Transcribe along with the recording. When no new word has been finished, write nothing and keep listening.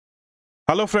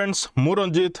Hello friends मु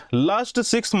Ranjit last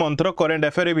 6 month रो current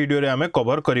affair video रे आमे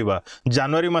कवर करिबा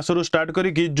जनवरी मासरू स्टार्ट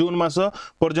करी कि जून मास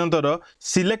पर्यंत रो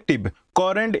सिलेक्टिव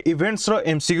करंट इवेंट्स रो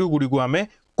एमसीक्यू गुडी को आमे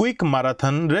क्विक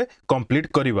मैराथन रे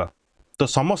कंप्लीट करिबा। तो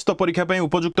समस्त परीक्षा पई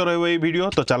उपयुक्त रहबो ए वीडियो।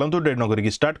 तो चलंतु डेट न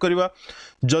करी स्टार्ट करिबा।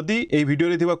 जदि ए वीडियो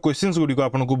रे थिबा क्वेश्चंस गुडी को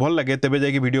आपन को भल लागे तेबे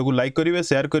जाय कि वीडियो को लाइक करिवे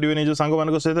शेयर करिवे निजो सांग मान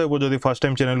को सहित एबो जदि फर्स्ट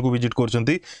टाइम चैनल को विजिट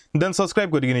करछंती देन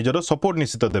सब्सक्राइब करिके निजरो सपोर्ट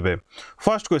निश्चित देबे।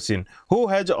 First question who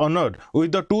has honoured with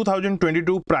the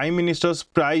 2022 prime ministers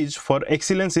prize for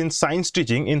excellence in science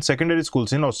teaching in secondary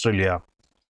schools in Australia.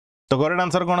 तो करेक्ट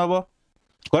आंसर कोन हबो?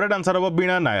 करेक्ट आंसर हबो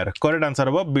बीणा Nair. Correct answer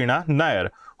हबो बीणा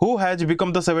Nair. Who has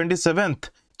become the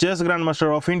 77th chess grandmaster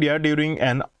of India during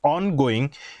an ongoing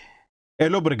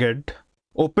elaborate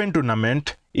open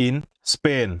tournament in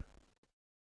Spain।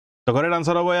 तो correct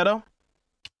answer हबो यार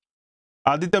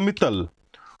Aditya Mittal.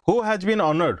 Who has been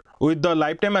honored with the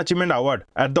Lifetime Achievement Award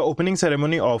at the opening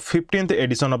ceremony of 15th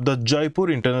edition of the Jaipur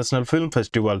International Film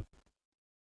Festival।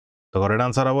 तो correct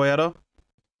answer हबो यार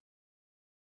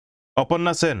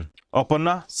Aparna Sen.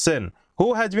 Aparna Sen. Who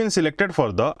has been selected for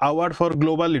the Award for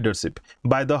Global Leadership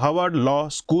by the Harvard Law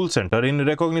School Center in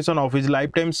recognition of his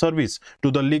lifetime service to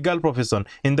the legal profession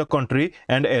in the country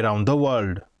and around the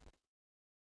world।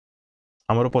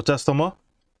 हमरो 50तम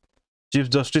chief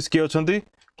justice किए अछंती?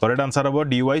 Correct answer हबो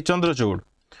D Y Chandrachud.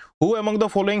 Who among the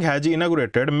following has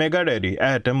inaugurated mega dairy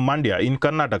at Mandya in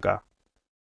Karnataka?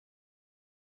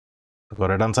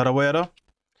 Correct answer हबो यार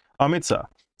Amit Shah.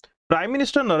 Prime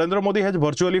Minister Narendra Modi has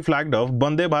virtually flagged off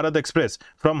Vande Bharat Express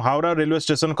from Howrah railway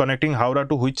station connecting Howrah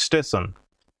to which station?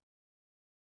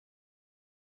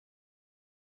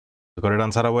 Correct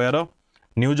answer हबो यार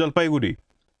new Jalpaiguri.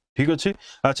 ठीक अछि।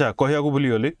 अच्छा कहिया को भूली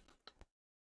गली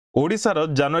ओडिसा रो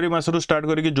जनवरी मासरू स्टार्ट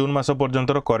करी कि जून मास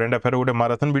पर्यंत रो करंट अफेयर गोटे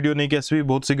मैराथन वीडियो नै कि आसबी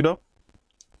बहुत शीघ्र।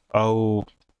 आउ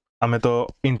आमे तो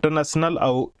इंटरनेशनल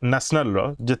आउ नेशनल रो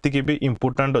जति भी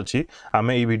इंपोर्टेंट अछि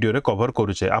आमे ई वीडियो रे कवर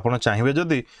करूछे। आपण चाहिबे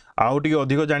जदि आउ टिके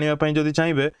अधिक जानिबा पई जदि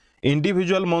चाहिबे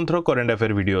इंडिविजुअल मंथ रो करंट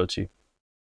अफेयर वीडियो अछि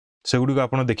सेगुडी को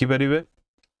आपण देखि परिबे।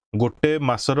 गोटे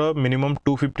मासर मिनिमम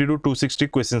 250 टू 260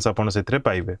 क्वेश्चंस आपण सेथरे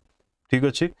पाइबे। ठीक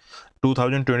अछि।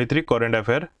 2023 करंट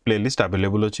अफेयर प्लेलिस्ट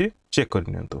अवेलेबल अछि चेक कर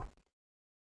नियंतु।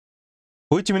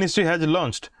 Which ministry has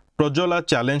launched Projola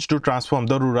challenge to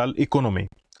transform the rural economy?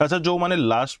 अच्छा जो माने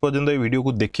लास्ट पर्यंत ए वीडियो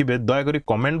को देखिबे दया करी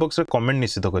कमेंट बॉक्स रे कमेंट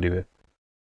निश्चित करिवे।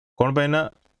 कोन पय ना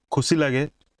खुशी लागे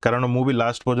कारण मु भी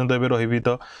लास्ट पर्यंत एबे रहिबी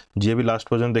तो जे भी लास्ट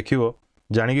पर्यंत देखिवो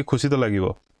जानि कि खुशी तो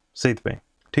लागिवो सेत पे।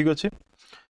 ठीक अछि।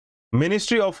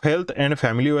 Ministry of health and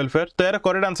family welfare तो यार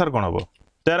करेक्ट आंसर कोन हबो?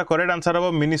 तो यार करेक्ट आंसर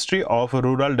हबो ministry of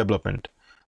rural development.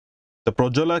 The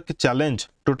Projola challenge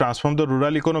to transform the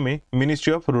rural economy,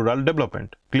 Ministry of Rural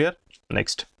Development। Clear?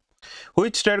 Next.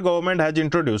 Which state government has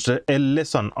introduced a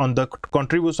lesson on the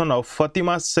contribution of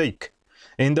Fatima Sheikh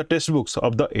in the textbooks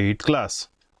of the 8th class?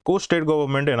 को state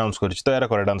government announce करिछ? तो यार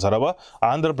correct answer हबो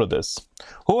Andhra Pradesh.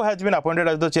 Who has been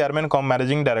appointed as the chairman cum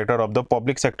managing director of the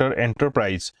public sector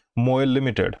enterprise Moel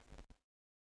Limited?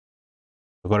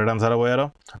 Correct answer हबो यार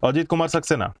Ajit Kumar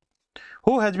Saxena.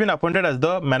 Who has been appointed as the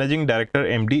managing director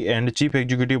MD and chief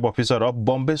executive officer of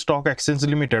Bombay Stock Exchange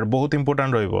Limited? बहुत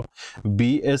important रहिबो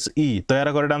BSE। तो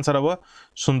यार correct answer हबो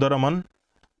सुंदरमन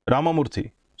Ramamurthy.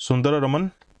 Sundararaman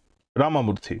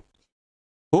Ramamurthy.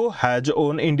 Who has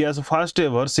won India's first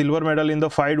ever silver medal in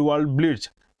the FIDE World Blitz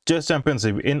Chess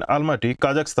Championship in Almaty,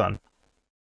 Kazakhstan?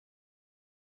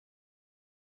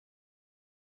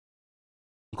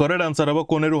 Correct answer हबो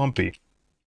Koneru Hampi.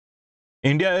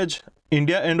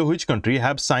 India and which country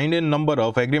have signed a number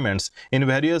of agreements in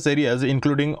various areas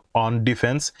including on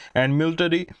defense and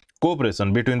military cooperation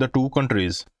between the two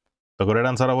countries? The correct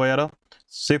answer is यार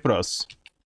Cyprus।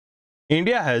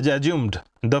 India has assumed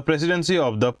the presidency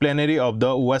of the plenary of the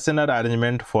Wassenaar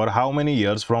arrangement for how many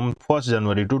years from 1st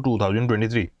January to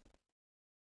 2023?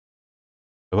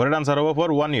 The correct answer is for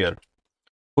 1 year।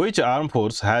 Which armed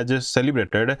force has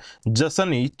celebrated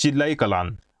Jasn-e-Chilai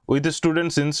Kalan with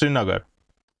students in Srinagar?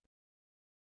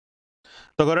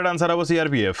 The correct answer is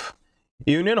CRPF।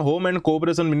 Union Home and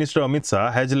Cooperation Minister Amit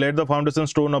Shah has laid the foundation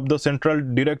stone of the Central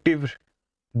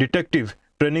Detective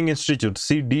Training Institute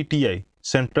CDTI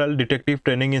Central Detective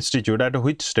Training Institute at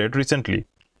which state recently?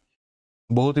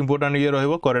 बहुत important ये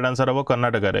रहबो correct answer हबो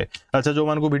कर्नाटक रे। अच्छा जो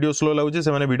मान को video slow लागुची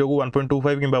से माने वीडियो को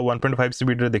 1.25 किबा 1.5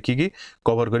 स्पीड रे देखि कि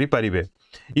कवर करी पारिबे।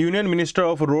 Union minister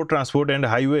of road transport and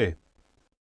highway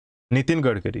Nitin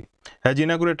Gadkari has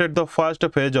inaugurated the first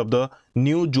phase of the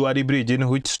new Juari Bridge in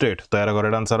which state? तो यार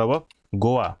करेक्ट आंसर हबो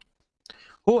Goa.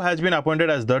 Who has been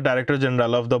appointed as the Director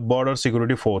General of the Border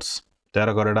Security Force? तो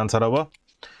यार correct answer हबो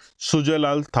सुजय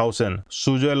लाल थाउसेन।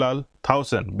 सुजय लाल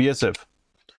थाउसेन BSF।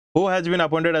 Who has been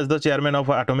appointed as the chairman of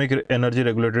Atomic Energy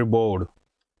Regulatory Board?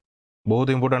 बहुत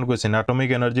important question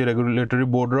atomic energy regulatory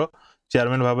board रो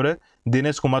chairman भाव में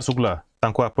दिनेश कुमार शुक्ला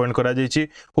तांको appoint करा जायछि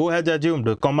who has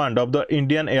assumed command of the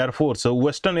Indian air force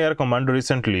western air command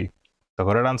recently तो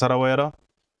correct answer हो यार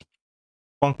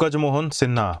Pankaj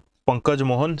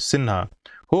Mohan Sinha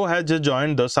who has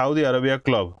joined the Saudi Arabia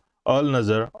club अल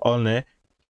नजर on A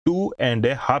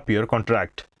 2.5 year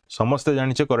contract समस्ते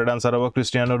जानिछे correct answer हो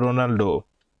Cristiano Ronaldo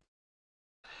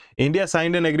India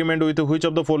signed an agreement with which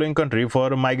of the following country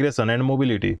for migration and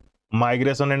mobility?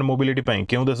 Migration and mobility ପାଇଁ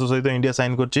କେଉଁ ଦେଶ ସହିତ India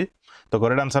sign କରିଛି ତ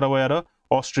correct answer ହେବ ଏହାର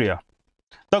Austria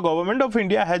The government of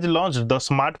India has launched the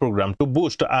SMART program to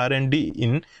boost R&D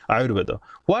in Ayurveda.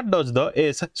 What does the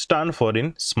S stand for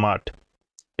in SMART?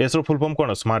 S ର full form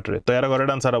କ'ଣ SMART ରେ ତ ଏହାର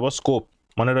correct answer ହେବ scope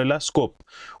ମନେ ରହିଲା scope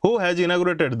Who has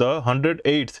inaugurated the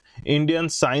 108th Indian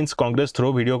Science Congress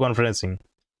through video conferencing?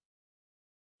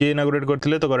 किए inaugurate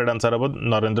करथिले तो करेक्ट आंसर अब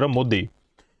Narendra Modi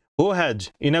who has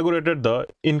inaugurated the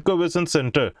incubation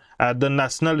centre at the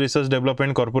national research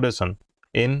development corporation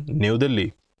in new Delhi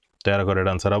तो यार correct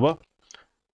answer अब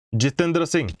जितेंद्र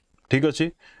सिंह ठीक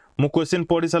अच्छे मु क्वेश्चन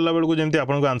पढ़ी सारा बेलू जमी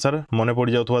आपको आंसर मन पड़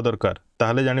जाऊा दरकार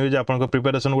ताहले जानवे जे आपन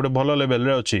प्रिपरेशन गोटे भल लेवल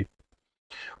रे अच्छी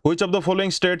which of the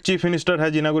following state chief minister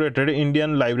has inaugurated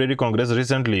Indian library Congress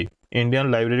recently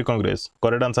Indian library Congress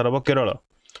correct answer अब Kerala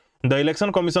The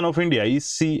Election Commission of India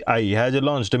 (ECI) has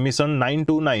launched mission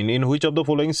 929 in which of the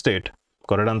following state?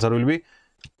 Correct answer will be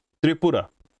Tripura.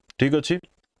 ठीक अच्छी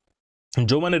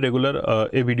जो मैंने regular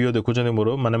ए video देखुं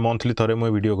मोर माने monthly थरे मु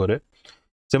video करे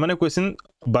से माने क्वेश्चन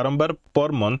बारंबार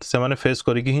पर मंथ से माने फेस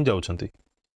करके ही जाउछंती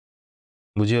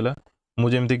बुझियला मु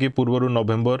जेमति कि पूर्वरु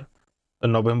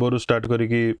नवेम्बर स्टार्ट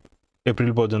करके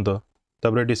एप्रिल पर्यंत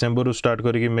तापर डिसेंबर स्टार्ट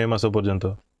करके मे मास पर्यंत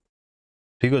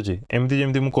ठीक अच्छे एमती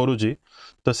जमी मुझे करुच्ची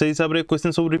तो से हिसाब से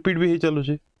क्वेश्चन सब रिपीट भी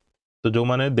चलुची तो जो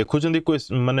मैंने देखुं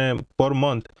माने पर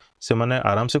मंथ से माने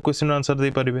आराम से क्वेश्चन आंसर दे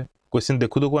पारे क्वेश्चन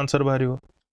देखु देखु आंसर बाहर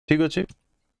ठीक अच्छे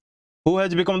who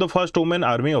has become the first women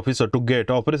army officer to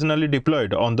get operationally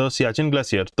diploid on the Siachen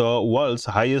glacier the world's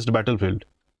highest battlefield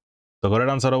तो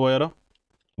करेक्ट आंसर हम यार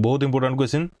बहुत important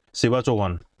question Shiva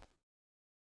Chauhan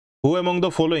who among the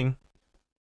following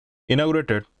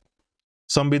inaugurated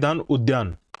संविधान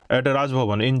उद्यान एट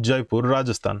राजभवन इन जयपुर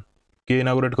राजस्थान के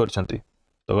इनागुरेट करछंती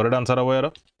तो करेक्ट आंसर हम यार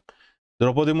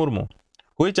Draupadi Murmu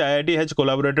Which IIT has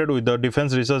collaborated with the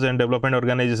Defense Research and Development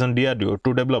Organization DRDO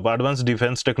to develop advanced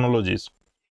defense technologies?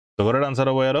 तो करेक्ट आंसर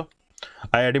हो यार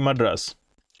IIT Madras.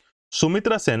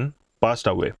 Sumitra Sen passed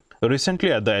away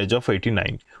recently at the age of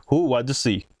 89. Who was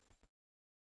she?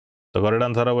 तो correct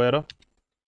answer हो यार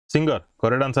singer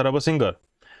correct answer हो singer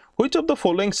Which of the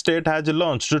following state has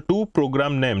launched two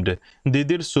programs named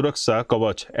Didir Suraksha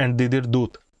Kavach and Didir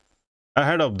Doot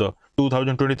ahead of the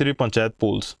 2023 Panchayat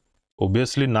polls?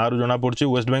 Obviously, नारू जना पड़ची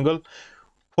West Bengal.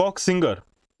 Folk singer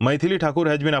Maithili Thakur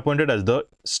has been appointed as the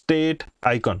state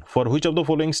icon for which of the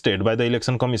following state by the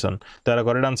Election Commission? Tara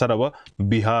correct answer अब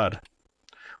Bihar.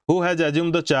 Who has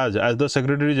assumed the charge as the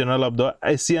Secretary General of the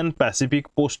Asian Pacific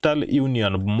Postal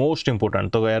Union? Most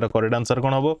important. तो यार correct answer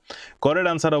कौन होगा? Correct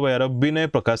answer होगा यार विनय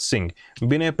Prakash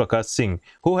Singh.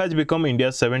 Who has become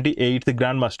India's 78th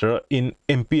Grandmaster in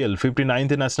MPL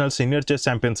 59th National Senior Chess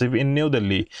Championship in New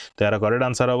Delhi? तो यार correct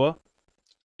answer होगा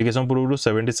ठीक है पूर्व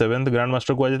 77th ग्रैंड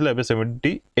मास्टर को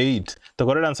 78th तो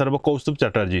करेक्ट आंसर हम कौस्तुभ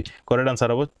चैटर्जी करेक्ट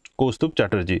आंसर हम कौस्तुभ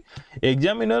चैटर्जी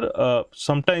एग्जामिनर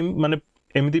समटाइम माने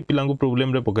एमती पिला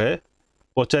प्रोब्लेम रे पकाए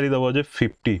पचारि दब जे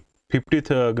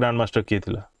 50th ग्रैंड मास्टर किए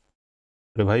थिला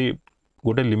अरे भाई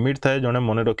गोटे लिमिट थाए जने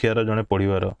मन रखियार जने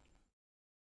पढ़िबार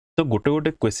तो गोटे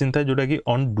गोटे क्वेश्चन थाए जोटा कि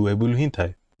अनडुएबल ही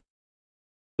थाए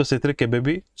तो सेतरे केबे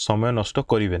भी समय नष्ट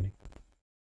करिवेनी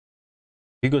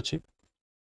ठीक अछि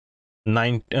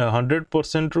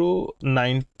 100% रू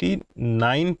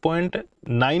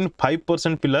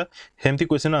 99.95% पिला हेमती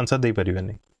क्वेश्चन आंसर दे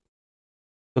परिवेनी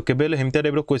तो केबेले हेमती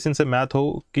टाइप क्वेश्चन से मैथ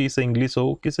हो कि से इंग्लिश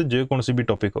हो कि से जे कोनसी भी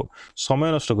टॉपिक हो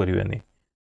समय नष्ट करिवेनी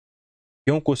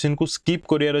क्यों क्वेश्चन को स्किप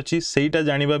करियार अछि सेटा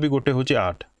जानिबा भी गोटे होची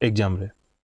आर्ट एग्जाम रे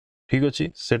ठीक अछि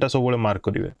सेटा सब बळे मार्क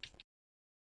करिवे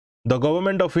the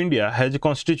government of India has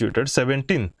constituted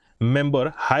 17 member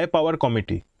high power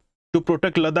committee to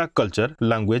protect Ladakh culture,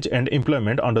 language and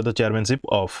employment under the chairmanship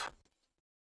of.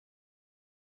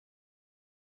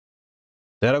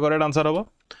 तेरा करेक्ट आंसर हम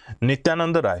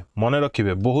नित्यानंद राय मन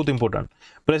रखिए बहुत important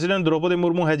president Draupadi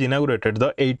Murmu has inaugurated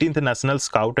the 18th national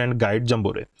scout and guide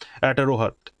जंबोरे eight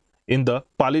Rohit in the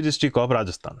Pali district of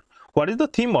Rajasthan what is the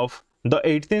theme of the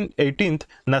 18th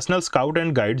national scout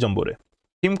and guide जंबोरे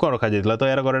theme कौन रखा जाइला तो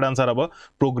यार correct answer हम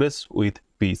progress with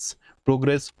piece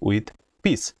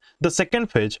The second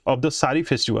phase of the Sari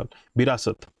festival,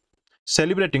 Virasat,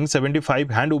 celebrating 75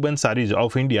 hand-woven sarees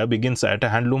of India begins at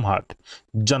Handloom Haat,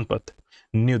 Janpath,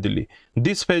 New Delhi.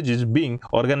 This page is being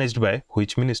organized by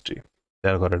which ministry?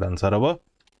 There correct answer of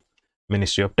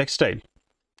Ministry of Textile.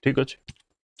 ठीक अछि.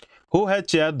 Who has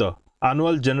chaired the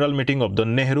annual general meeting of the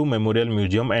Nehru Memorial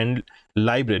Museum and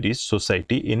Library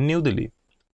Society in New Delhi?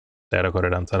 There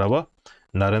correct answer of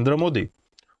Narendra Modi.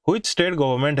 Which state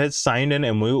government has signed an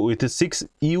MOU with 6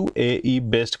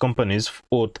 UAE-based companies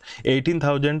worth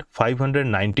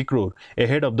 18,590 crore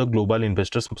ahead of the Global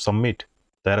Investors Summit?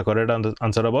 There correct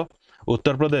answer of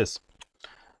Uttar Pradesh.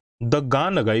 The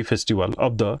Ga-Nagai festival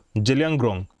of the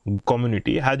Zeliangrong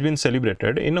community has been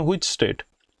celebrated in which state?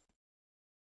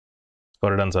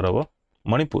 Correct answer of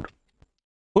Manipur.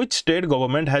 Which state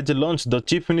government has launched the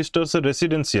Chief Minister's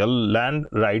Residential Land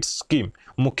Rights Scheme,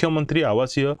 Mukhyamantri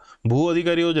Awasiya Bhu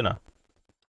Adhikari Yojana?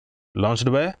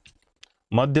 Launched by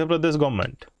Madhya Pradesh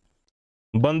government.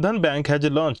 Bandhan Bank has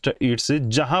launched its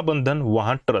Jahan Bandhan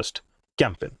Wahan Trust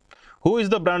campaign. Who is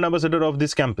the brand ambassador of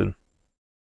this campaign?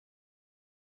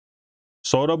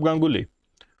 Saurabh Ganguly.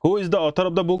 Who is the author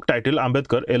of the book titled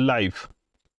Ambedkar A Life?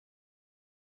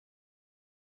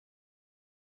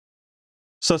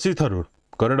 Shashi Tharoor.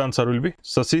 Correct answer will be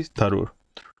Shashi Tharoor.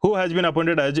 Who has been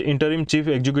appointed as interim chief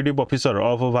executive officer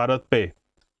of Bharat Pay?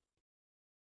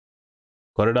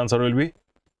 Correct answer will be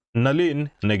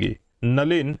Nalin Negi.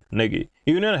 Nalin Negi.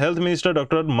 Union Health Minister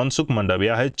Dr. Mansukh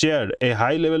Mandavia has chaired a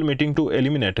high-level meeting to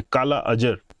eliminate Kala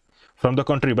Azar from the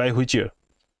country by which year?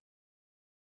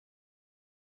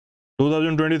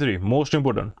 2023. Most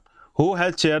important. Who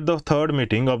has chaired the third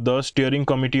meeting of the steering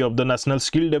committee of the National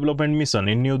Skill Development Mission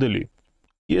in New Delhi?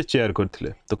 ये chair करथिले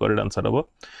तो correct answer अब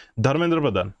Dharmendra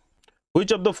Pradhan.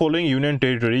 Which of the following union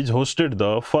territories hosted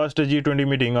the first G20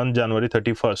 meeting on January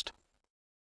 31st?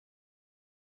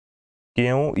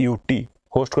 KUT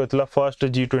host करथिला first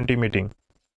G20 meeting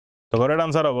तो correct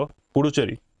answer अब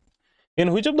Puducherry.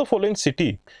 In which of the following city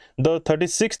the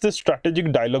 36th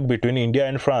strategic dialogue between India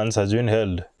and France has been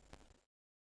held?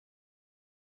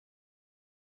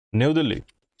 New Delhi.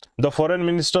 The foreign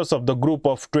ministers of the group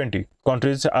of 20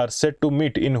 countries are set to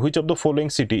meet in which of the following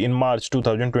city in March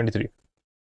 2023?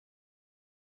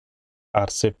 Are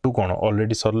set to कौन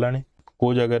already सरलानी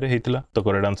को जगह रे हेतला तो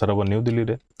correct answer अब new Delhi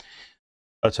रे.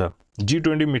 अच्छा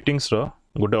G20 meetings रो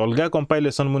गोटे अलगा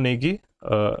कंपाइलेशन मु नै कि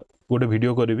गोटे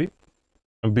वीडियो करिवि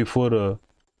बिफोर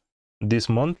दिस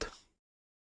मंथ.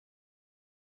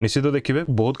 निश्चित देखिबे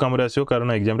बहुत काम रे आसियो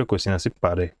कारण एग्जाम रे क्वेश्चन आसी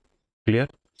पारे. क्लियर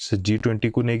से G20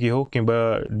 को नहीं हो कि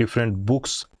डिफरेंट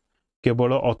बुक्स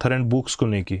केवल ऑथर एंड बुक्स को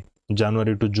नहीं कि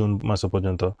जनवरी टू जून मास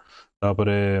पर्यंत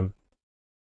तापरे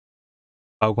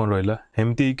आउ कौन रहा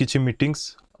एमती किसी मीटिंग्स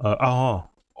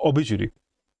हाँ ओबिचुरी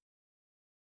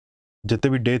जिते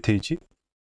भी डेथ होती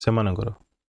से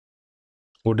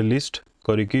गोटे लिस्ट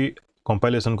करिकी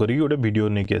कंपाइलेशन करिकी गोटे वीडियो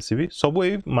नहीं आसबि सब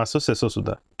ए मास शेष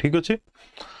सुधा. ठीक अच्छे.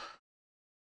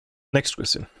 Next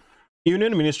question.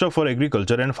 Union Minister for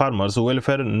Agriculture and Farmers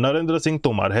Welfare Narendra Singh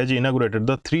Tomar has inaugurated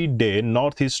the 3-day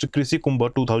Northeast Krishi Kumbh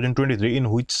 2023 in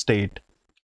which state?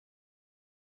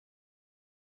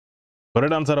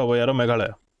 Correct answer of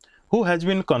Meghalaya. Who has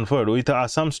been conferred with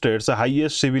Assam State's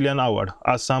highest civilian award,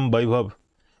 Assam Vaibhav,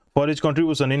 for his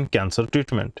contribution in cancer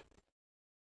treatment?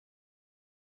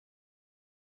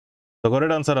 The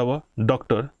correct answer of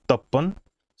Dr. Tappan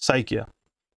Saikia.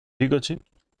 ठीक अच्छे.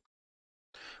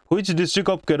 Which district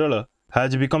of Kerala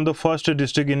has become the first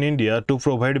district in India to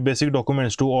provide basic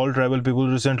documents to all tribal people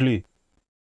recently?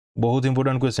 बहुत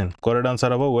important question. Correct answer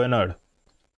of Wayanad.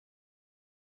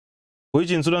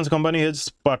 Which insurance company has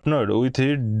partnered with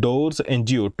Doors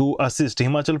NGO to assist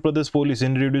Himachal Pradesh Police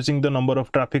in reducing the number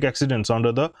of traffic accidents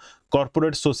under the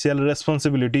Corporate Social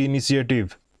Responsibility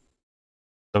Initiative?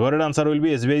 The correct answer will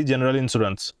be SBI General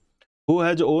Insurance. Who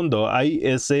has won the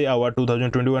ISA Award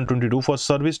 2021-22 for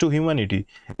Service to Humanity,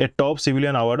 a top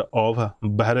civilian award of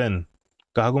Bahrain?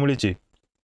 कहाँ को मिली ची?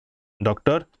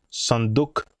 Dr.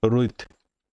 Sanduk Ruit.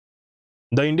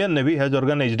 The Indian Navy has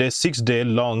organized a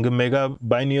 6-day-long mega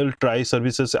biennial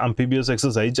tri-services amphibious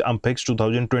exercise AMPEX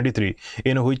 2023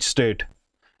 in which state?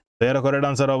 There correct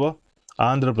answer of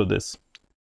Andhra Pradesh.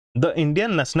 The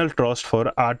Indian National Trust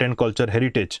for Art and Culture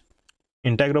Heritage.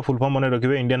 Integra full form mane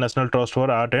rakhibe Indian National Trust for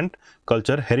Art and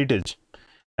Culture Heritage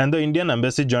and the Indian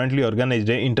Embassy jointly organized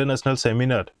an international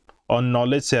seminar on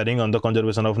knowledge sharing on the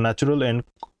conservation of natural and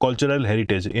cultural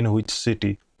heritage in which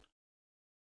city?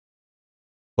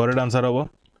 Correct answer of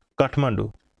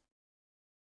Kathmandu.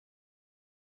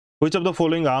 Which of the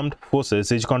following armed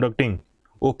forces is conducting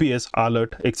OPS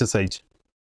alert exercise?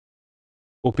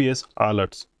 OPS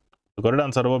alerts. The correct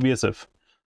answer of BSF.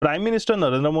 Prime Minister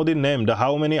Narendra Modi named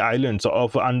how many islands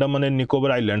of Andaman and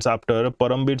Nicobar Islands after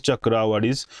Parambir Chakra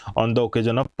awardees on the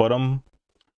occasion of Parakram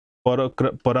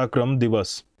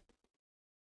Divas?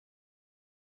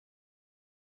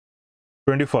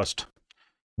 21st.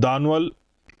 The annual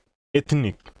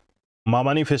ethnic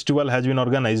Mamani festival has been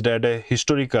organized at a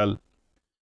historical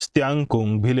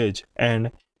Stiangkung village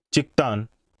and Chiktan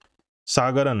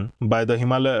Sagaran by the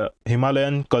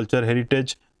Himalayan Culture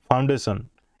Heritage Foundation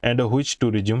and which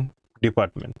tourism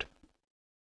department?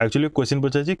 Actually question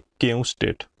पचाची केउ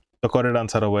state? The correct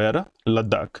answer होगा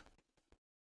Ladakh.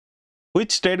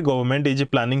 Which state government is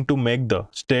planning to make the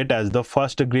state as the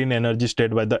first green energy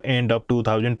state by the end of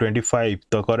 2025?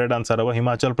 The correct answer होगा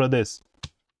Himachal Pradesh.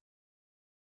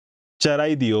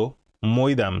 Charaidio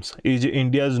Moidams is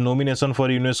India's nomination for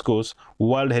UNESCO's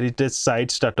World Heritage Site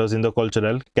status in the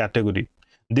cultural category.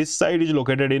 This site is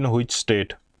located in which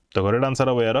state? The correct answer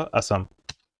होगा Assam.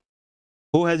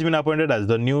 Who has been appointed as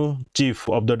the new chief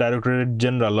of the Directorate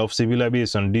General of Civil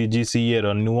Aviation DGCA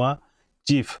ର ନୂଆ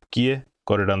chief କିଏ?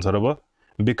 Correct answer होगा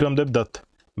Bikram Dev Dutt.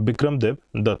 Bikram Dev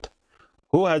Dutt.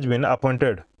 Who has been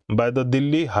appointed by the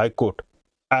Delhi High Court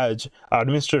as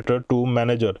administrator to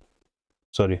manage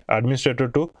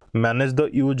the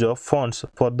use of funds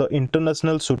for the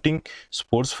International Shooting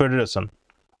Sports Federation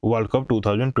World Cup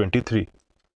 2023?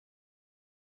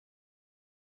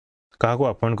 कहा को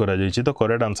appoint करा जायछि? तो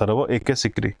correct answer हो AK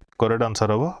secrete. Correct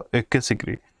answer हो AK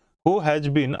secrete. Who has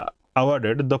been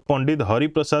awarded the Pandit Hari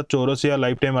Prasad Chaurasia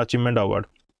Lifetime Achievement Award?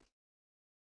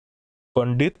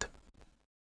 Pandit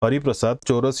Hari Prasad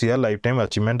Chaurasia Lifetime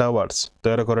Achievement Awards.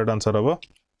 तेरा correct answer हो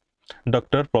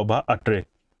Dr. Prabha Atre.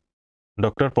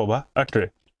 Dr. Prabha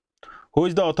Atre. Who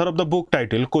is the author of the book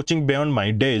titled Coaching Beyond My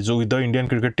Days with the Indian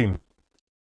Cricket Team?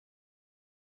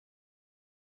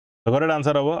 The correct answer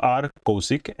is R.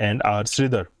 Kaushik and R.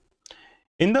 Sridhar.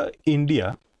 In the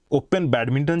India Open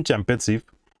Badminton Championship,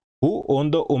 who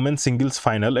won the women's singles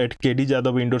final at KD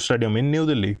Jadhav Indoor Stadium in New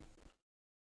Delhi?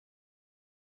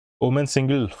 Women's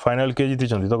single final के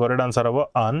जीती? The correct answer is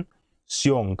An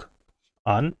Seong.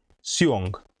 An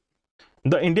Seong.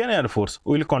 The Indian Air Force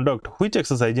will conduct which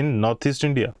exercise in Northeast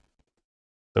India?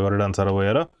 The correct answer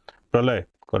is Pralay.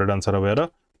 Correct answer is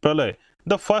Pralay.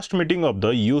 The first meeting of the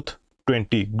Youth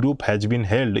 20 group has been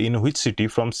held in which city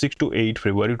from 6 to 8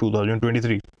 February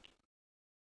 2023?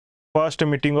 First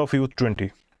meeting of Youth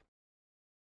 20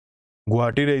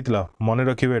 Guwahati रे इतला मने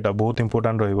रखिबे एटा बहुत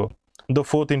important रहिबो. The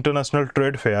fourth international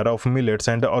trade fair of millets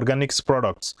and organic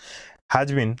products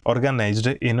has been organized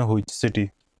in which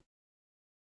city?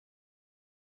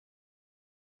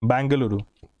 Bangalore.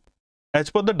 As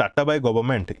per the data by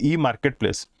government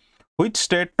e-marketplace, which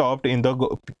state topped in the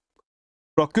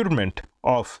procurement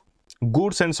of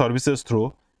goods and services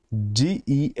through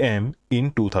GEM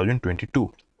in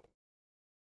 2022?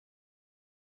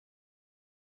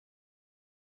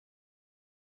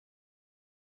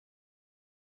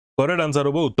 Correct answer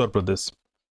होगा Uttar Pradesh.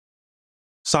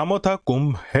 Samatha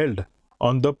Kumbh held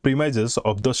on the premises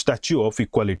of the Statue of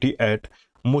Equality at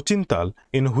Mochintal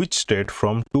in which state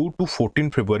from 2 to 14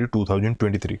 February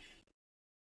 2023?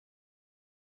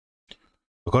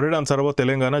 Correct answer हम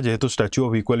तेलंगाना जेहेतु statue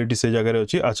of equality से जगह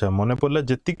अच्छी. अच्छा मन पड़ा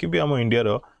जी भी आम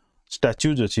इंडिया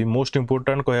स्टैच्यूज अच्छी मोस्ट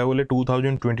इंपोर्टाट कह बोले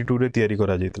 2022 रे तैयारी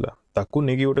करा जायतिला ताकू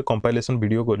नेकी गोटे कंपाइलेशन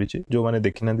वीडियो करिछि जो माने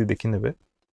देखि नांती देखि नेबे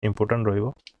इंपोर्टेंट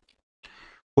रहिबो.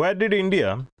 Where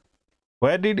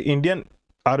did Indian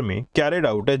Army carried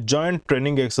out a joint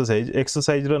training exercise?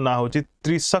 Exercise रो ना होची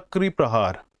त्रिचक्री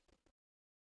प्रहार.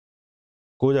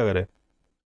 को जगह रे?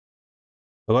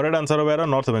 Correct answer होगा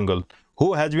North Bengal.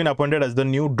 Who has been appointed as the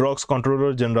new Drugs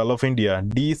Controller General of India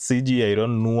DCGI रो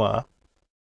नुआ?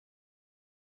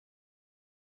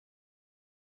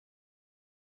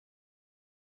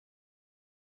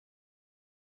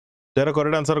 तेरा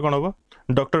करेक्ट आंसर कौन होगा?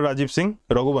 Doctor Rajiv Singh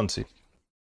Raghuvanshi.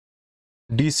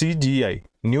 DCGI,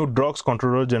 New Drugs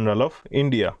Controller General of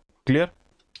India. Clear?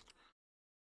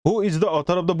 Who is the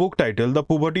author of the book titled The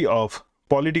Poverty of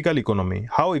Political Economy?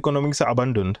 How Economics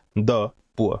Abandoned the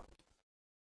Poor?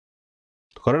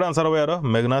 Correct answer होगा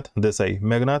Meghnath Desai.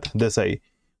 Meghnath Desai.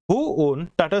 Who won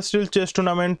Tata Steel Chess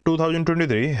Tournament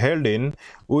 2023 held in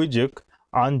Ujik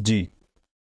Anji?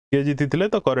 के जीती थिले?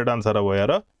 तो correct answer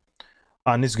होगा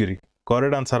अनिश गिरी.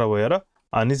 Correct answer होगा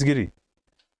अनिश गिरी.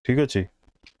 ठीक अच्छे.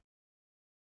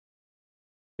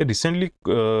 Recently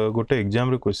गोटे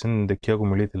एग्जाम रे क्वेश्चन देखिया को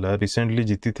मिली थिला. रिसेंटली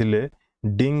जीती थिले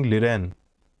डिंग लिरेन.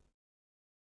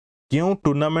 क्यों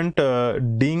टूर्नामेंट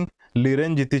डिंग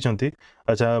लिरेन जीती छंती?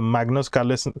 अच्छा मैग्नस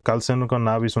कार्लसन को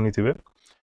ना भी सुनी थिबे.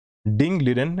 डिंग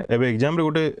लिरेन एबे एग्जाम रे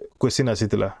गोटे क्वेश्चन आसी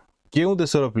थिला. क्यों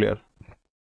देशर प्लेयर?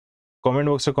 कमेंट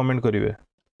बॉक्स रे कमेंट करिवे.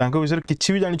 तांको विषय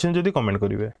किछि भी जानिछन जदि कमेंट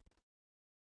करिवे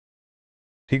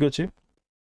ठीक अछि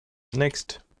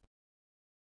next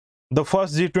The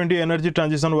first G20 Energy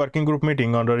Transition Working Group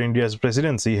meeting under India's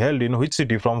presidency held in which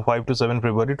city from 5 to 7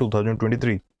 February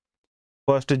 2023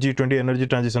 first G20 Energy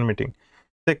Transition meeting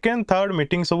second third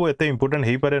meeting सब एते important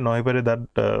हेई पारे न हेई पारे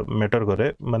that matter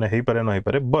करे माने हेई पारे न हेई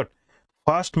पारे but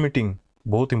first meeting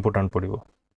बहुत important पड़िबो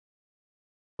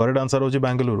correct answer होची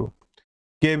Bengaluru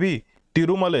KV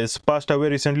Tirumales passed away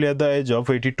recently at the age of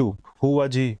 82 who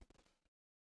was he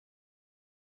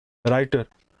writer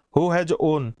who has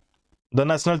won the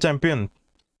national champion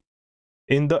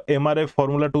in the MRF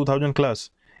Formula 2000 class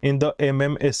in the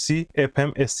MMSC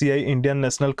FMSCI Indian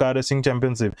National Car Racing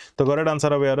Championship तो correct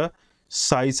answer है यार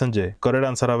Sai Sanjay correct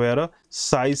answer है यार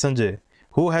Sai Sanjay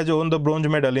who has won the bronze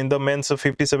medal in the men's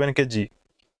 57 kg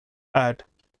at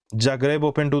Zagreb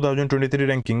Open 2023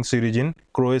 ranking series in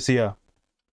Croatia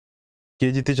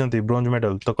किए जीति bronze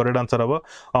medal तो correct answer हम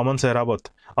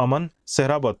अमन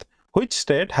Sehrawat which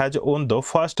state has won the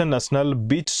first national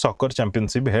beach soccer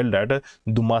championship held at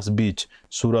Dumas Beach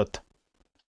Surat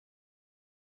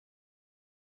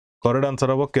correct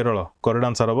answer हम Kerala correct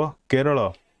answer हम Kerala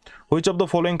which of the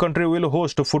following country will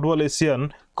host football Asian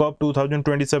Cup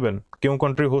 2027 क्यों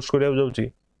country host करिया जाउची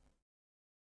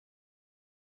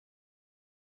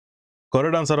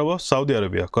correct answer हम Saudi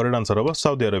Arabia correct answer हम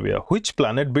Saudi Arabia which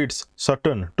planet beats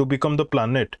Saturn to become the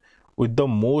planet with the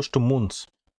most moons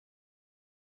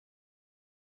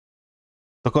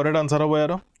तो correct answer हम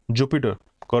यार Jupiter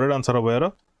correct answer हम यार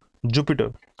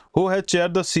Jupiter who has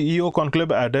chaired the CEO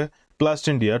conclave at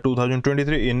Plast India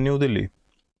 2023 in New Delhi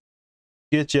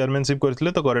किए chairmanship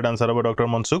करथिले तो correct answer हम doctor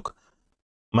Mansukh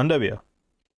Mandaviya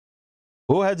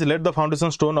who has laid the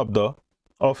foundation stone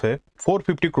of a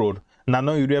 450 crore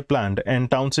nano urea plant and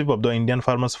township of the Indian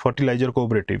Farmers Fertilizer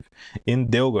Cooperative in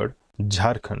Deogarh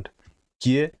Jharkhand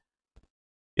किए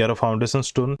यार foundation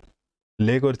stone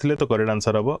ले करथिले तो correct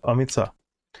answer हम Amit Shah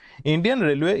Indian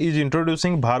Railway is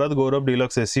introducing Bharat Gaurav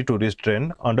Deluxe AC tourist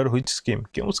train under which scheme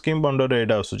क्यों scheme under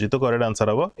एडा आसुची तो करेक्ट आंसर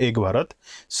हम एक भारत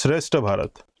श्रेष्ठ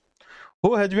Bharat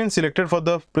who has been selected for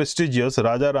the prestigious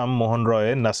Raja Ram Mohan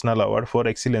Roy National Award for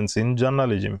Excellence in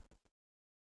Journalism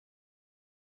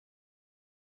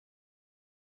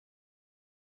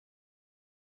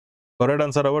correct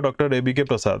answer हम Dr. ABK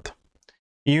Prasad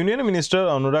Union Minister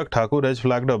Anurag Thakur has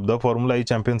flagged up the Formula E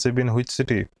Championship in which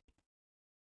city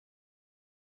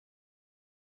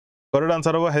correct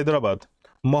answer हम Hyderabad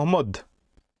Mohammad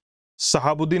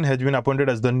Sahabuddin has been appointed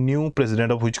as the new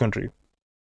president of which country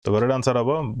तो correct answer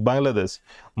हम Bangladesh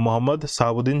Mohammad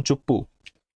Sahabuddin चुप्पू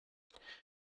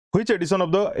which edition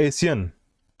of the Asian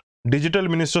Digital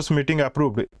Ministers meeting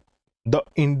approved the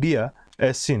India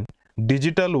ASEAN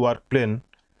Digital Work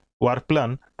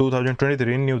Plan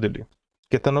 2023 in New Delhi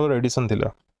केतना number addition थिला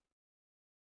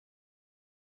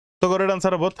तो correct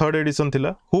answer हम third edition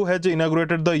थिला who has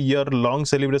inaugurated the year long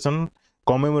celebration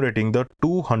commemorating the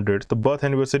 200th birth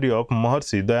anniversary of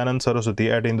Maharshi Dayanand Saraswati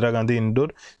at Indira Gandhi Indoor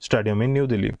Stadium in New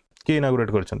Delhi के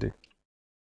inaugurate करछंती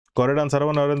correct answer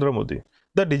हम Narendra Modi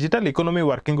the digital economy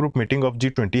working group meeting of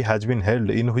G20 has been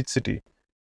held in which city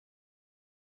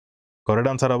correct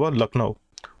answer हम Lucknow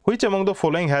which among the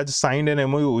following has signed an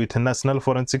MOU with National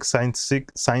Forensic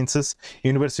Sciences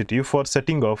University for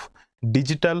setting of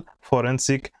digital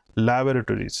forensic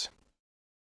laboratories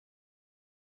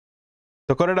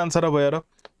तो correct answer हम यार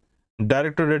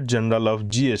directorate general of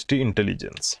GST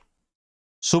intelligence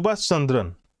Subhash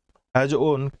Chandran has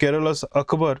won Kerala's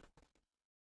Akbar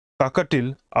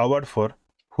Kakatil Award for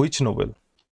which novel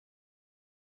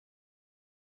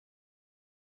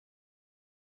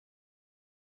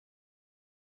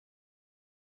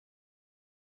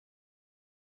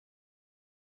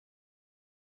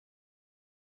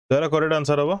यार correct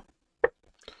answer हम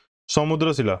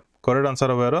समुद्रशिला correct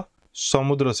answer हम यार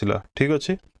समुद्रशिला ठीक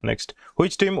अच्छे next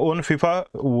which team won FIFA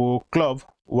Club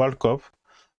World Cup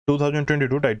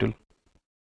 2022 title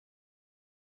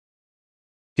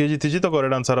किए जीति तो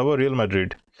करेक्ट आंसर हम real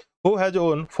Madrid who has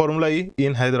won Formula E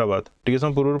in Hyderabad टिके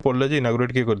सम पूर्व पढ़ले जे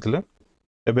इनागुरेट किए करथिले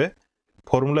एबे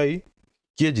Formula E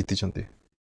किए जीति छंती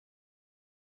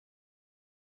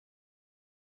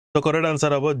तो करेक्ट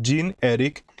आंसर हम जीन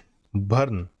एरिक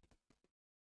भर्न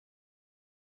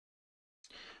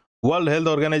World Health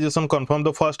Organization confirmed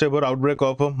the first ever outbreak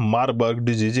of Marburg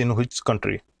disease in which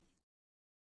country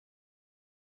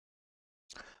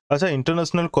अच्छा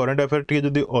इंटरनेशनल करंट अफेयर टी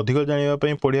जदि अधिक जानिबा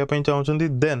पई पढिया पई चाहउछंती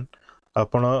देन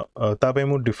आपण ता पई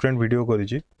मु डिफरेंट वीडियो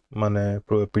करिछि माने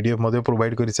पीडीएफ मध्ये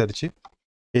प्रोवाइड करि सारिछि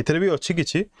एथरे भी अछि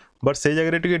किछि बट से जगह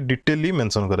रे टिके डिटेलली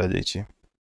मेंशन करा जाइछि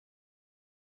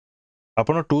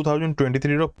आपण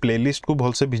 2023 रो प्लेलिस्ट को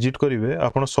भलसे विजिट करिवे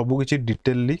आपण सब किछि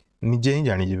डिटेलली निजे ही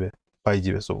जानि जिवे पाई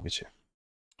जिवे सब किछि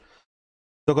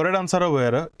तो correct answer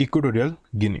होयर Equatorial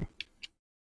Guinea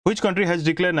Which country has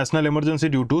declared national emergency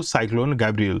due to cyclone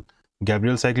Gabriel?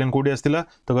 Gabriel cyclone कोडी आस्तिला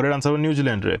तो करेक्ट आंसर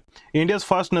न्यूजीलैंड रे India's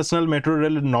first national metro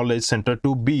rail knowledge center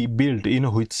to be built in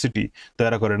which city? तो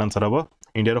यार correct answer हबो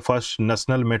India row first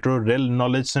national metro rail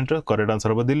knowledge centre correct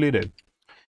answer हबो दिल्ली रे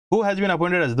Who has been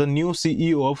appointed as the new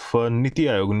CEO of Niti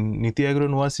Aayog? Niti Aayog रो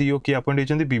नुवा CEO की appoint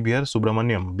हेचंती BVR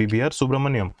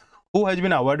Subramaniam Who has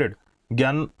been awarded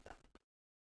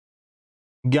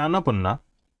ज्ञानपन्ना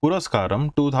पुरस्कारम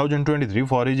 2023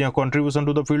 for his contribution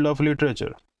to the field of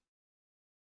literature?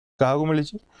 काहाकू मिली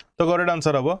तो correct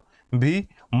answer हबो भी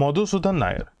Madhusudan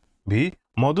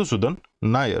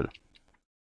Nair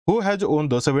Who has won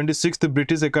the 76th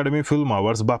British Academy Film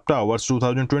Awards BAFTA Awards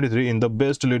 2023 in the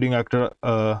Best Leading Actor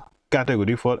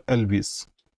category for Elvis?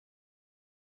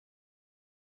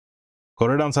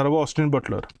 Correct answer habo Austin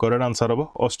Butler. Correct answer habo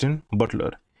Austin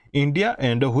Butler. India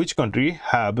and which country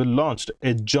have launched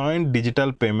a joint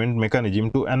digital payment mechanism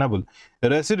to enable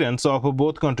residents of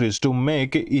both countries to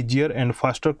make easier and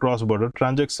faster cross-border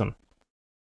transaction?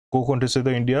 को country से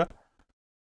तो India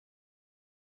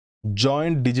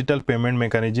joint digital payment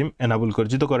mechanism enable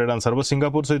करछि तो correct answer हबो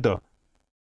Singapore सहित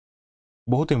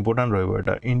बहुत important रहबो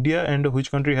एटा India and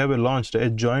which country have launched a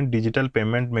joint digital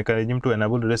payment mechanism to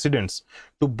enable residents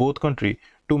to both country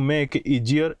to make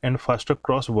easier and faster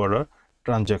cross-border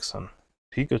transaction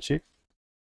ठीक अच्छे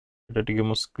एटा टिके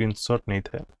मो स्क्रीनशॉट नहीं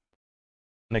था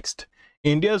next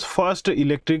India's first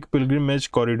electric pilgrimage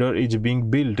corridor is being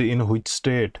built in which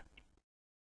state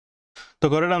तो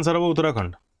correct answer है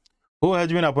Uttarakhand who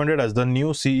has been appointed as the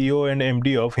new CEO and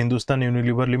MD of Hindustan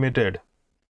Unilever limited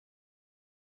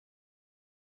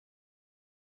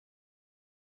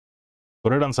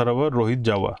correct answer है रोहित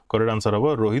जावा correct answer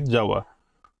है रोहित जावा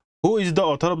Who is the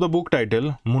author of the book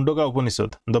title Mundoka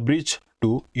Upanishad, The Bridge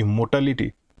to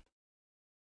Immortality?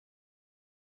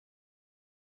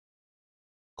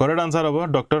 Correct answer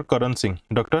is Dr. Karan Singh.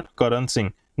 Dr. Karan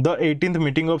Singh. The 18th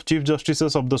meeting of Chief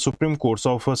Justices of the Supreme Courts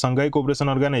of Shanghai Cooperation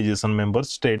Organization member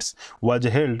states was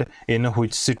held in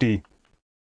which city?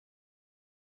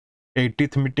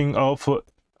 18th meeting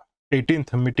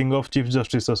of Chief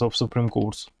Justices of Supreme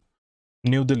Courts.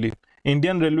 New Delhi.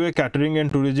 Indian Railway Catering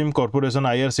and Tourism Corporation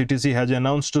IRCTC has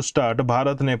announced to start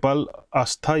Bharat-Nepal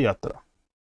Astha Yatra.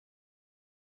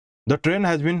 The train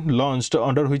has been launched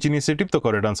under which initiative? तो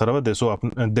correct answer है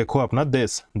देखो अपना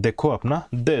देश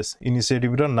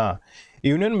initiative रा ना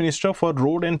Union Minister for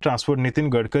Road and Transport Nitin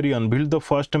Gadkari unveiled the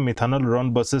first methanol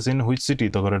run buses in which city?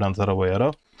 तो correct answer है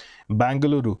यार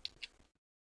Bangalore.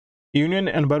 Union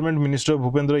Environment Minister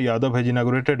Bhupendra Yadav has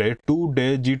inaugurated a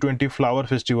 2-day G20 Flower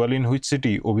Festival in which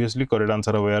city? Obviously, correct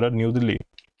answer is New Delhi.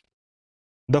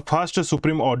 The first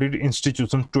Supreme Audit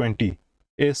Institution 20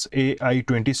 SAI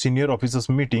 20 Senior Officers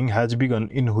Meeting has begun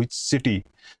in which city?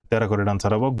 Tera correct answer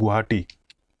is Guwahati.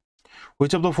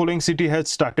 Which of the following city has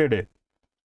started a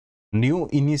new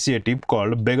initiative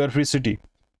called Beggar Free City?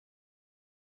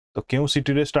 तो क्यों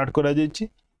city रे start करा जायछि?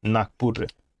 नागपुर रे.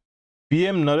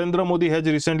 PM Narendra Modi has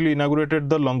recently inaugurated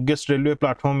the longest railway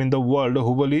platform in the world,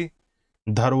 Hubballi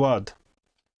Dharwad.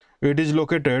 It is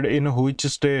located in which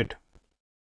state?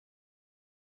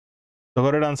 तो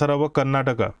correct answer है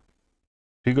कर्नाटका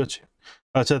ठीक अच्छे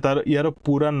अच्छा तार यार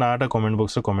पूरा नाटा कमेंट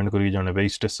बॉक्स रे कमेंट करी जाने बे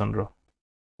स्टेशन रो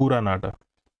पूरा नाटा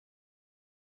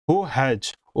Who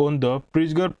has won the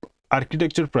Pritzker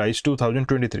Architecture Prize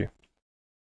 2023?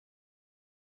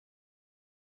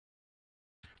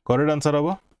 Correct answer है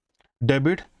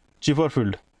David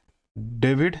Chipperfield.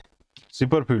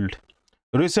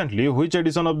 Recently, which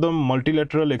edition of the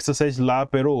multilateral exercise La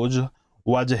Perouse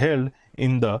was held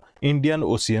in the Indian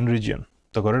Ocean region?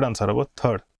 तो correct answer है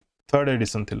third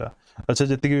edition थिला अच्छा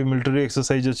जति कि military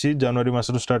exercise अछि जनवरी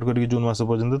मास start करके जून मास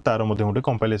पर्यंत तार मध्ये गोटे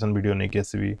कंपाइलेशन वीडियो नै कि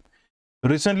आसीबी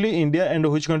Recently, India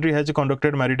and which country has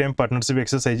conducted maritime partnership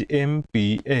exercise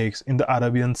MPX in the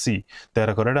Arabian Sea?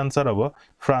 Tera correct answer है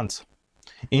France.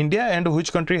 India and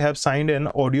which country have signed an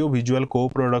audio-visual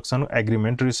co-production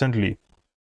agreement recently?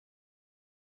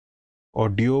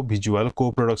 Audio-visual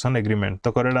co-production agreement.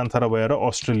 The correct answer is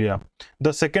Australia.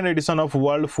 The second edition of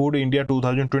World Food India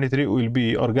 2023 will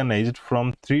be organized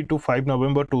from 3 to 5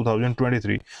 November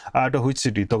 2023 at which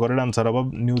city? The correct answer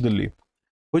is New Delhi.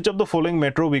 Which of the following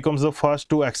metro becomes the first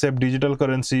to accept digital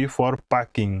currency for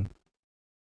parking?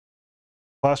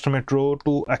 First metro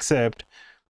to accept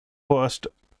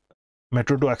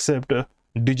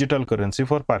digital currency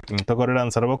for parking. The correct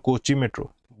answer is Kochi Metro.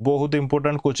 बहुत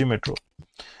important Kochi Metro.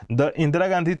 The Indira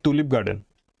Gandhi Tulip Garden,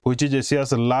 which is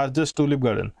Asia's largest tulip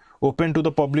garden, opened to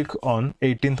the public on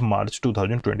 18th March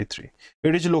 2023.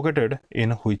 It is located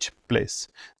in which place?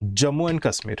 Jammu and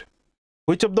Kashmir.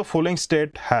 Which of the following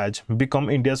state has become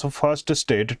India's first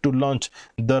state to launch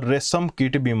the Resam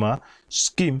Kit Bima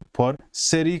scheme for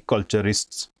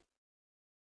sericulturists?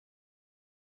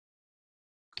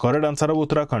 Correct answer of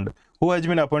Uttarakhand. Who has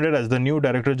been appointed as the new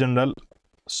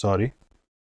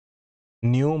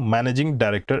Managing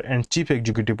Director and Chief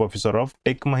Executive Officer of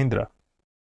Tech Mahindra?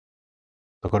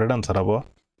 The correct answer of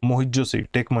Mohit Joshi.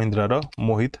 Tech Mahindra ro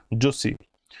Mohit Joshi.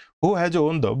 Who has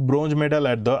won the bronze medal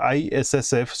at the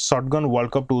ISSF Shotgun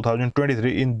World Cup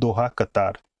 2023 in Doha,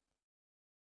 Qatar?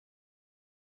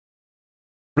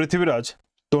 Prithviraj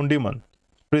Tondiman.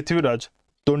 Prithviraj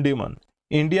Tondiman.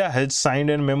 India has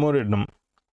signed a memorandum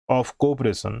of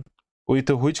cooperation with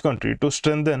which country to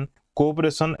strengthen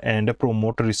cooperation and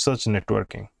promote research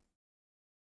networking?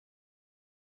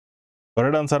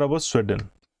 Correct answer of Sweden.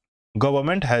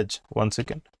 Government has, once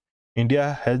again,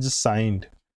 India has signed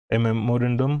a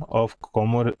memorandum of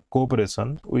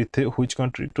cooperation with which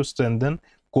country to strengthen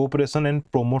cooperation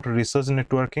and promote research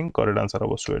networking? Correct answer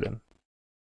of Sweden.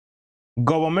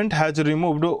 Government has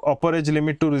removed upper age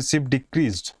limit to receive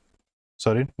deceased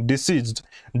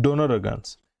donor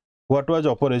organs. What was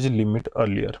upper age limit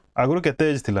earlier? आगुरु केते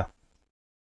as थिला?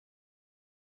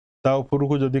 ता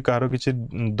उपरकु जदि कारो किछि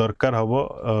दरकार हबो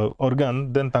organ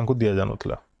then तांकु दिया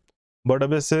जानुथला. But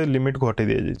अबे से लिमिट को हटे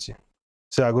दिया जायछि.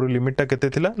 से आगुरु लिमिट ता केते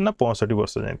थिला ना 65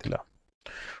 वर्ष जाय थिला.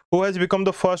 Who has become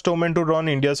the first woman to run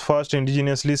India's first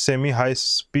indigenously semi high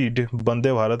speed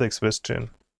Vande Bharat Express train?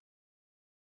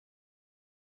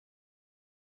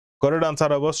 Correct answer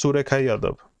of Surekha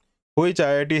Yadav. Which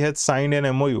IIT has signed an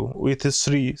MOU with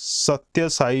Sri Satya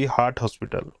Sai Heart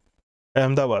Hospital,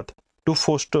 Ahmedabad, to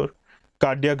foster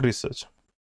cardiac research?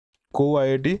 Ko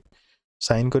IIT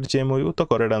sign karichi MOU? तो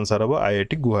correct answer of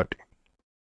IIT Guwahati.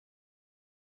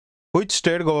 Which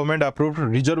state government approved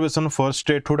reservation for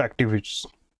statehood activists?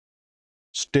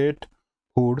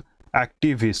 Statehood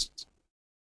activists.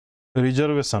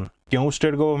 Reservation. क्यों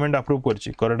state government approve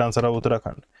करिछि? Correct answer of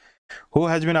Uttarakhand. Who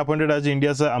has been appointed as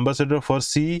India's ambassador for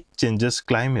Sea Changes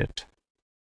Climate?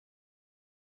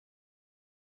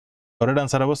 Correct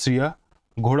answer of Shriya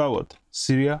Ghodawat.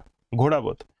 Shriya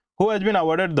Ghodawat. Who has been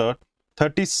awarded the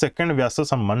 32nd Vyasa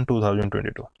Samman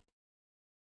 2022?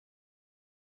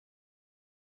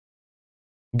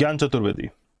 Gyan Chaturvedi.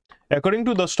 According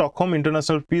to the Stockholm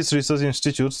International Peace Research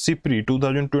Institute (SIPRI)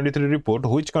 2023 report,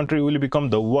 which country will become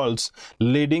the world's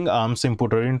leading arms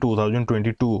importer in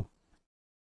 2022?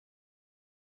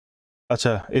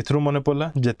 अच्छा एथरू मन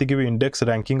पड़ला जति की भी index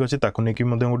ranking अछि ताकु नेकी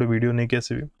मध्ये गोटे वीडियो नेकी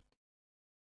आसीबी.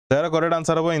 तार करेक्ट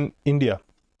आंसर हबो India.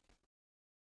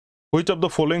 Which of the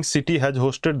following city has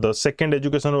hosted the second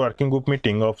education working group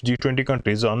meeting of G20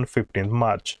 countries on 15th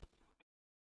March?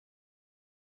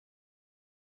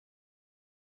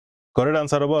 Correct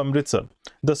answer habo Amritsar.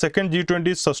 The second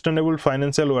G20 Sustainable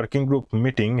Financial Working Group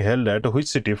meeting held at which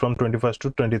city from 21st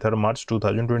to 23rd March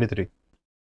 2023?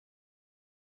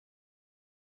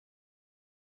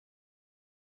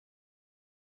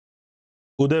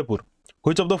 Udaipur.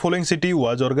 Which of the following city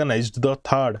was organized the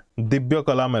third Divya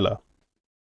Kala Mela?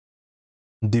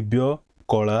 Divya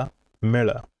Kala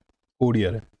Mela. Odia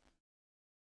रे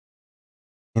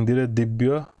हिंदी रे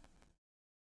दिव्य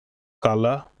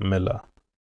काला मेला.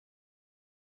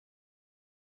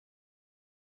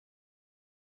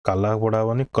 काला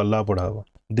पढ़ाबनी कला पढ़ाब.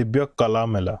 दिव्य कला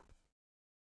मेला.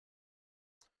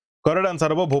 Correct answer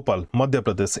of Bhopal, Madhya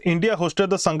Pradesh. India hosted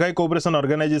the Shanghai Cooperation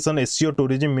Organization SCO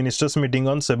Tourism Ministers meeting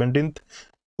on 17th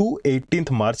to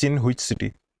 18th March in which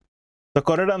city? The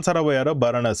correct answer of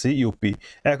Varanasi, UP.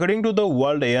 According to the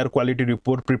World Air Quality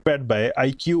Report prepared by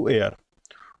IQ Air,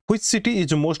 which city is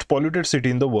the most polluted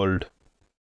city in the world?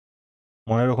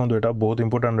 मन रखु एटा बहुत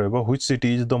important रहबो. Which city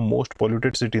is the most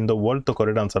polluted city in the world? The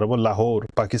correct answer of Lahore,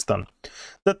 Pakistan.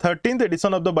 The 13th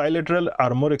edition of the bilateral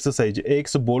armor exercise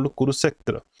X Bold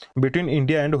Kurukshetra between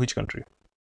India and which country?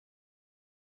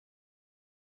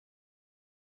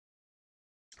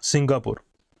 Singapore.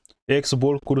 X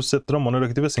Bold Kurukshetra मन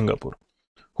रखिथिबे Singapore.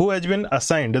 Who has been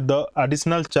assigned the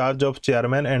additional charge of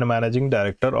chairman and managing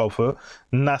director of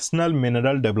National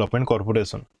Mineral Development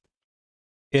Corporation?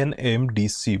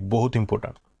 NMDC. बहुत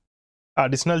important.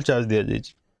 Additional charge दिया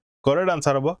जाइए. Correct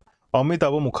answer हम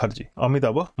Amitabh Mukherjee.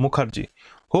 Amitabh Mukherjee.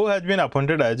 Who has been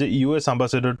appointed as a US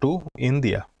ambassador to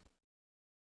India?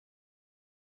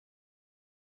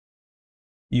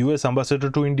 US ambassador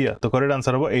to India. तो correct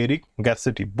answer हम Eric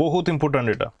गैरसेटी. बहुत important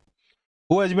Etah.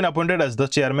 Who has been appointed as the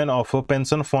chairman of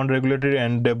Pension Fund Regulatory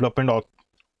and Development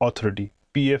Authority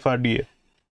PFRDA?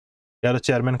 यार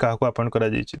chairman का appoint करा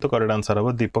जाइए. तो correct answer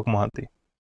हम दीपक Mahanti.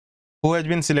 Who has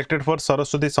been selected for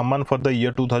Saraswati Samman for the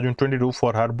year 2022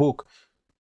 for her book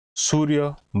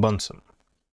Surya Bansam?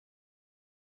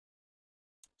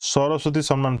 Saraswati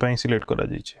सम्मान ପାଇଁ select करा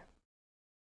जाइए.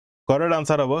 करेक्ट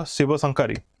आंसर हम Shiv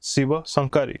शंकारी. Shiv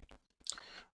शंकारी.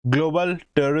 Global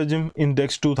terrorism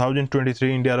index 2023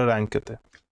 India रो रैंक केते?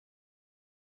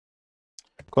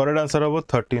 करेक्ट आंसर हम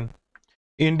 13.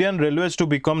 Indian railways to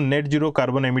become net zero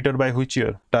carbon emitter by which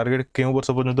year? Target केउ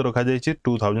वर्ष पर्यंत रखा जाइए?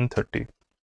 2030.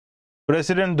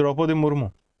 President Draupadi Murmu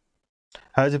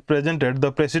has presented the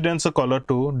president's color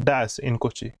to dash in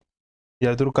Kochi.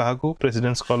 या तो कहा को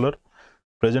प्रेसिडेंट्स कलर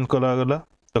प्रेजेंट कला गला.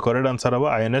 तो करेक्ट आंसर हम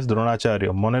आईएनएस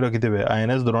द्रोणाचार्य. मन रखिथे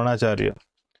INS Dronacharya.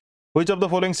 Which of the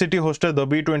following city hosted the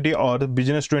B20 or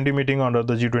Business 20 meeting under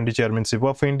the G20 chairmanship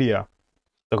of India?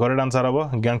 तो करेक्ट आंसर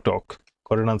हम गैंगटॉक.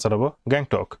 करेक्ट आंसर हम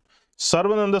Gangtok.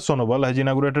 Sarvananda Sonowal has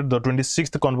inaugurated the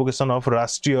 26th convocation of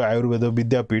Rashtriya Ayurveda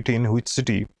Vidyapeeth in which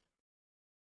city?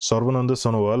 Sarvananda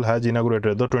Sonowal has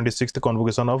inaugurated the 26th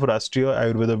convocation of Rashtriya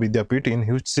Ayurveda Vidyapeeth in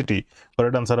which city?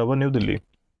 Correct answer of New Delhi.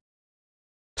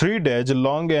 3 days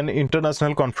long an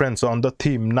international conference on the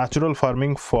theme natural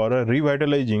farming for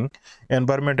revitalizing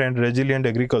environment and resilient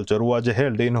agriculture was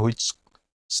held in which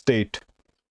state?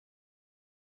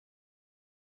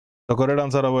 The correct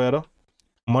answer of here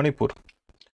Manipur.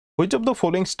 Which of the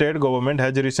following state government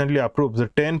has recently approved the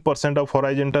 10% of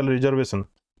horizontal reservation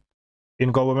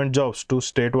in government jobs to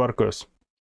state workers?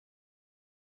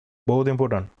 बहुत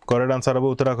important. Correct answer of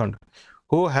Uttarakhand.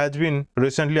 Who has been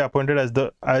recently appointed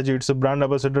as its brand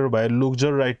ambassador by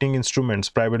Luxor Writing Instruments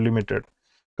Private Limited?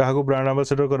 कहा को brand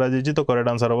ambassador करा जाइए? तो correct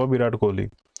answer of Virat Kohli.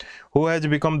 Who has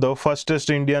become the fastest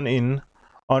Indian in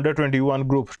under 21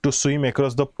 group to swim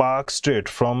across the Pak Strait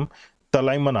from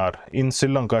Talaimanar in Sri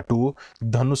Lanka to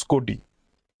Dhanushkodi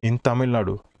in Tamil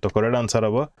Nadu? तो correct answer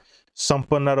of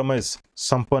Sampanna Ramesh.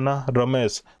 Sampanna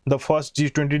Ramesh. The first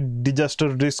G20 disaster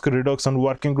risk reduction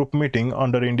working group meeting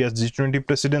under India's G20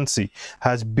 presidency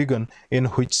has begun in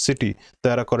which city?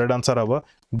 There correct answer of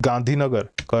Gandhinagar.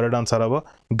 Correct answer of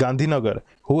Gandhinagar.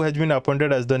 Who has been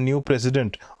appointed as the new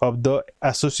president of the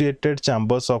Associated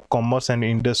Chambers of Commerce and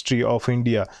Industry of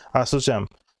India, ASSOCHAM?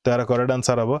 There correct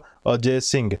answer of Ajay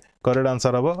Singh. Correct answer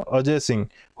of Ajay Singh.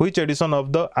 Which edition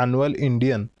of the annual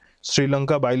Indian Sri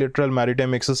Lanka bilateral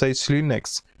maritime exercise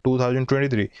SLINEX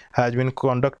 2023 has been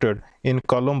conducted in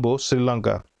Colombo, Sri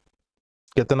Lanka?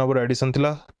 केते number addition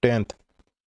थिला? 10th.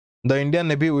 The Indian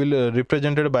Navy will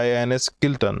represented by INS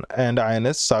Kilton and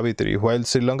INS Savitri, while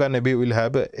Sri Lanka Navy will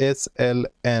have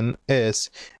SLNS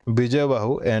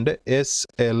Vijayavahu and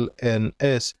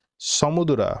SLNS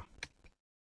Samudra.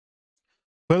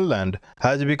 Finland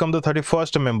has become the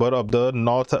 31st member of the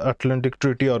North Atlantic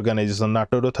Treaty Organization.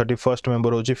 NATO row 31st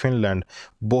member होची Finland.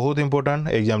 बहुत important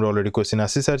exam रो already question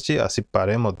आसी सारची आसी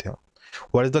पारे मध्य.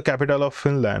 What is the capital of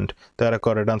Finland? Tara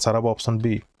correct answer of option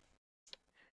B.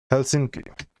 Helsinki.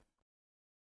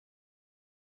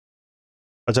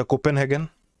 अच्छा Copenhagen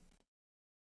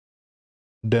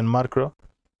Denmark रो.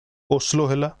 Oslo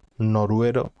हैला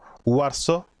Norway रो.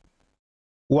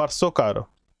 वार्सो car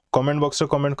comment box रे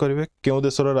comment करिवे केउ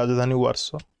देशर राजधानी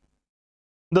वार्सो.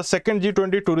 The second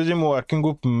G20 tourism working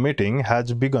group meeting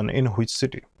has begun in which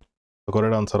city? The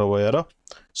correct answer of here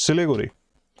Siliguri.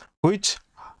 Which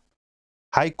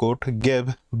High Court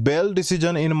gave bail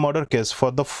decision in murder case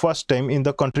for the first time in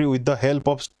the country with the help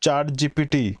of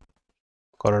ChatGPT?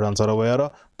 Correct answer of here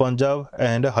Punjab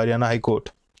and Haryana High Court.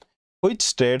 Which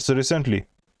states recently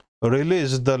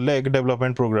released the Lake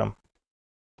Development Program?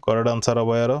 Correct answer of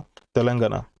here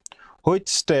Telangana. Which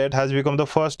state has become the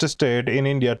first state in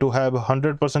India to have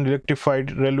 100%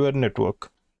 electrified railway network?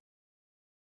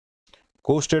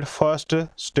 को state first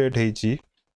state है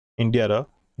India रो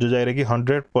जो जाय कि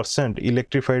 100%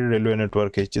 electrified railway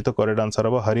network है? तो correct answer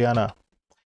हम Haryana.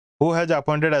 Who has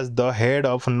appointed as the head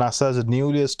of NASA's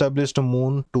newly established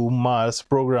Moon to Mars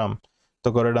program?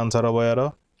 तो correct answer हम यार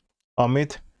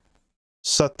Amit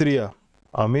Sattriya.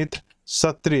 Amit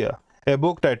Sattriya. A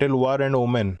book titled War and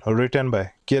Women written by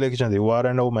किए लिखिछन्ती War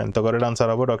and Women? तो correct answer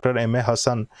हम doctor M A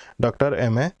Hasan. Doctor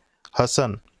M A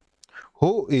Hasan.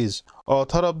 Who is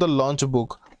author of the launch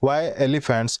book Why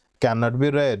Elephants Cannot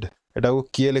Be Read? एटा को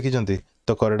किए लिखिछन्ती?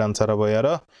 तो correct answer हम यार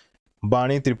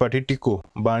बाणी त्रिपाठी टिको.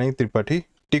 बाणी त्रिपाठी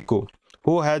टिको.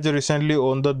 Who has recently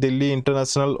won the Delhi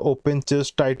International Open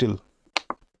Chess title?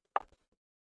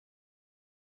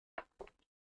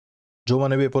 जो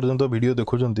माने भी एपर्यंत वीडियो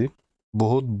देखुछन्ती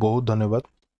बहुत बहुत धन्यवाद.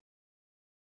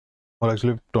 और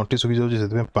एक्चुअली टंटी सुखी जाउची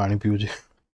सेते पानी पिउची.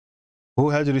 Who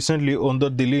has recently won the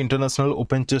Delhi International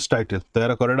Open Chess title? तो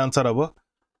यार करेक्ट आंसर हम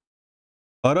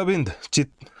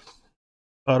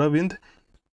अरविंद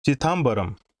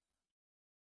चिथाम्बरम.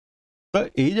 तो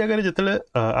यही जगह जिते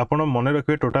आपण मन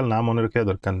रखिए टोटाल ना मन रखा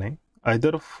दरकार नहीं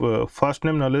आइदर फर्स्ट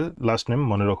नेम ना लास्ट नेम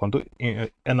मन रखु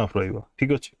एनफ रहिबो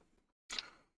ठीक अछि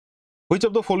Which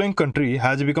of the following country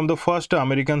has become the first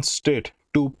American state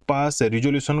to pass a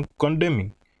resolution condemning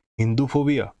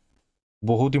Hinduphobia?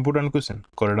 बहुत important question.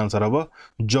 Correct answer हवा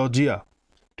जॉर्जिया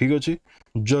ठीक अछि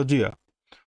Georgia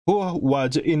who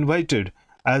was invited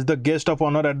as the guest of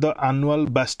honor at the annual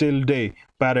Bastille Day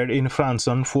parade in France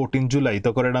on 14 July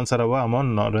तो correct answer हवा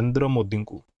हम नरेंद्र मोदी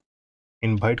को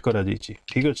invite करा जाइछि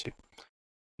ठीक अछि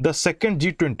The second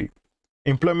G20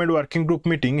 employment working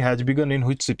group meeting has begun in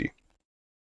which city?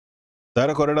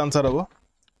 तार correct answer हम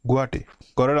गुवाहाटी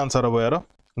करेक्ट आंसर हम यार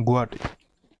Guwahati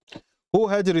Who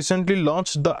has recently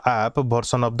launched the app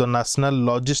version of the national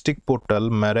logistic portal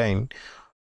Marine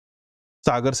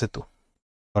Sagar Setu?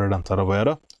 Correct answer हम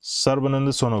यार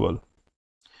Sarbananda Sonowal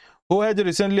Who has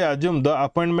recently assumed the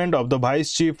appointment of the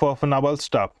vice chief of naval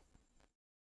staff?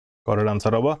 Correct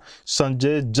answer हम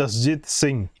Sanjay Jasjeet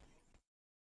Singh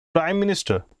Prime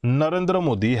Minister Narendra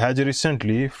Modi has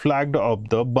recently flagged off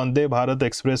the Vande Bharat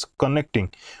Express connecting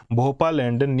Bhopal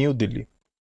and New Delhi.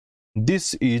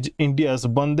 This is India's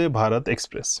Vande Bharat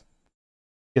Express.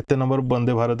 कितने number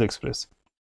Vande Bharat Express?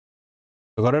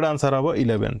 Correct answer हवा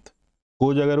 11th.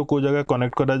 को जगह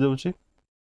connect करा जाउची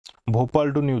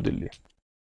Bhopal to new Delhi.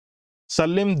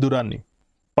 Salim Durrani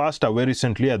passed away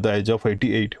recently at the age of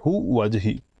 88. Who was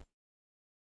he?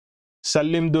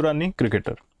 Salim Durrani,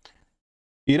 cricketer.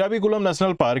 Irabikulam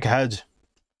National Park has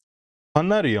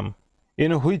Honorarium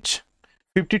in which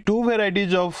 52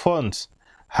 varieties of ferns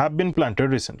have been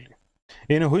planted recently.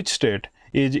 In which state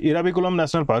is Irabikulam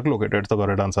National Park located? The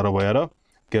correct answer of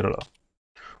Kerala.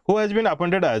 Who has been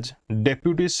appointed as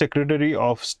Deputy Secretary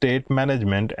of State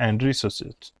Management and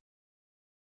Resources?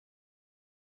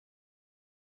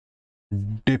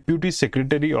 Deputy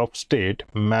Secretary of State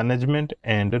Management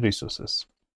and Resources.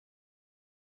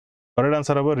 Correct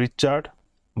answer of Richard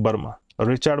Burma.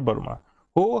 Richard Burma,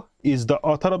 who is the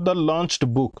author of the launched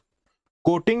book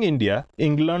Quoting India,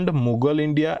 England, Mughal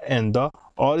India and the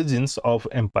Origins of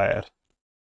Empire.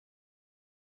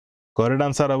 Correct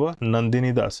answer of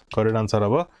Nandini Das. Correct answer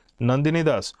of Nandini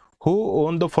Das, who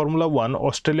won the Formula 1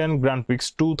 Australian Grand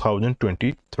Prix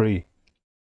 2023.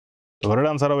 Correct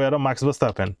answer of Max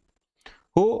Verstappen,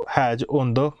 who has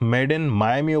won the maiden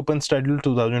Miami Open title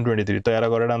 2023. तो यार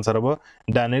correct answer of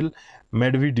Daniel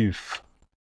Medvedev,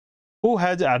 who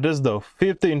has addressed the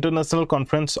 5th International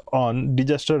Conference on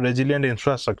Disaster Resilient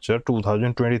Infrastructure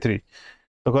 2023.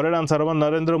 The correct answer is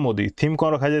Narendra Modi. Theme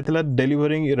कौन रखा जायतिला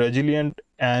Delivering Resilient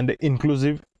and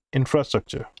Inclusive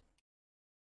Infrastructure.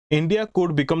 India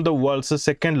could become the world's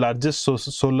second largest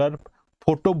solar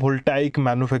photovoltaic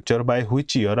manufacturer by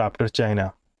which year after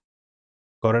China?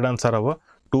 Correct answer is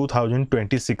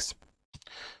 2026.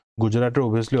 Gujarat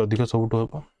obviously अधिक सबुठ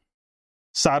होगा.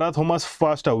 Sarah Thomas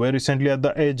passed away recently at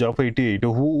the age of 88.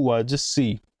 Who was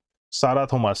she? Sarah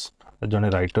Thomas, jane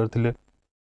writer thile.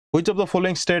 Which of the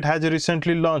following state has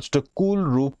recently launched a Cool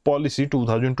Roof Policy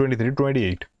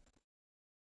 2023-28?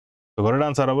 The correct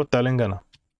answer is Telangana.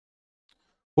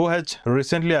 Who has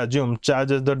recently assumed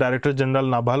charge as the Director General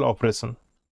Naval Operation?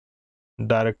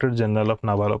 Director General of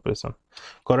Naval Operation.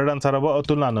 Correct answer is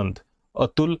Atul Anand.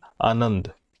 Atul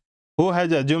Anand, who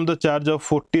has assumed the charge of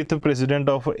 40th President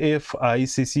of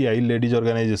FICCI Ladies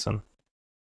Organization.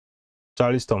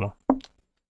 40तम.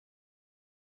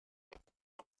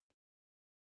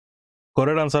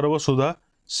 Correct answer was Sudha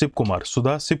Shivkumar.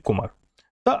 Sudha Shivkumar.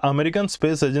 The American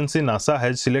Space Agency NASA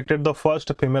has selected the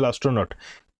first female astronaut,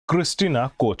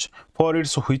 Christina Koch, for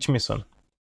its which mission?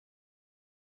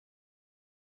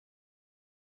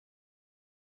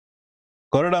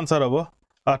 Correct answer was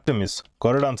Artemis.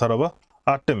 Correct answer was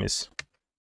Artemis.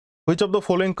 Which of the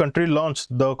following country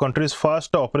launched the country's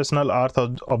first operational Earth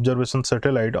observation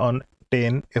satellite on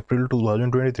 10 April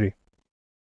 2023?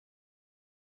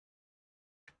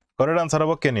 Correct answer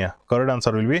of Kenya. Correct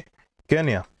answer will be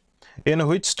Kenya. In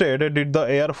which state did the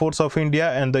Air Force of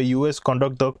India and the US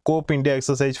conduct the COP India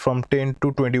exercise from 10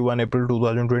 to 21 April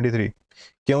 2023?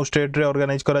 क्यों state रे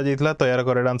organise करा जाइतला? तो यार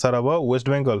correct answer हबो waste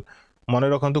Bengal. मने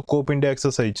रखंतु Cope India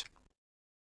exercise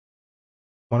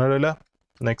मने रहला.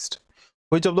 Next,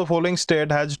 which of the following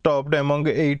state has topped among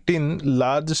 18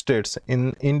 large states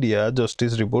in India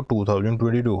Justice Report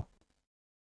 2022?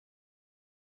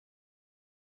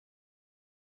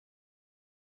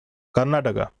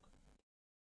 Karnataka.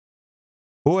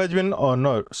 Who has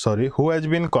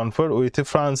been conferred with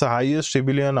France's highest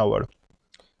civilian award,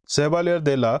 Chevalier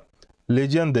de la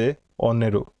Légion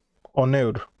d'Honneur,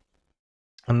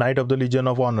 Knight of the Legion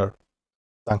of Honor.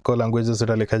 तांको language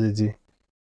सेटा लिखा जाइछि.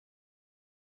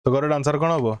 तो correct answer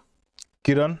कोन हबो?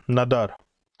 Kiran Nadar.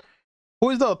 Who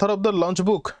is the author of the launch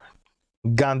book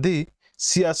Gandhi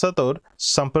Siyasat और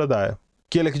संप्रदाय?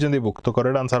 किए लिखिଛନ୍ତି book? तो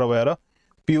करेक्ट आंसर हो यार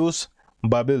Piyush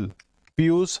Babil.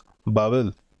 Piyush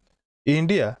Babil.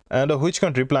 India and which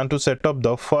country plan to set up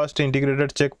the first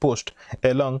integrated check post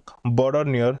along border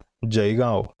near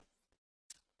Jaigaon?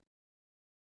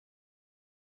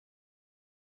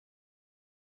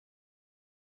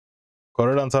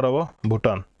 Correct answer of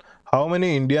Bhutan. How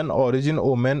many Indian origin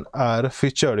women are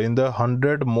featured in the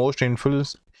 100 most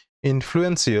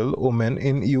influential women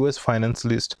in US finance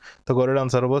list? The correct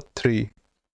answer of 3.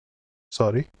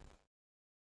 Sorry.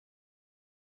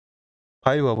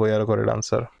 5 of your correct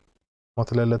answer.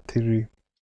 मतलब 3.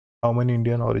 How many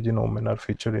Indian origin women are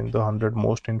featured in the 100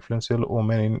 most influential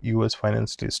women in US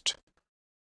finance list?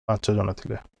 5 जन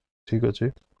थिले. ठीक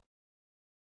अछि.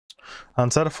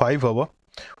 Answer 5 हबो.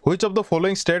 Which of the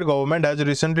following state government has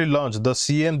recently launched the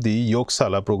CMD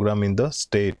Yogsala program in the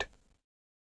state?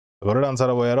 Correct answer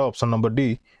हबो यार option number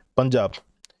D, Punjab.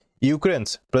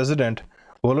 Ukraine's President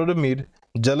Volodymyr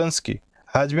Zelensky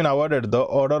has been awarded the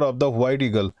Order of the White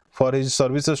Eagle for his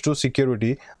services to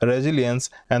security, resilience,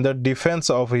 and the defense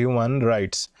of human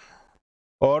rights.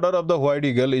 Order of the White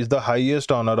Eagle is the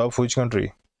highest honor of which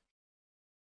country?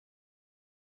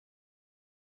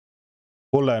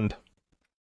 Poland.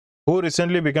 Who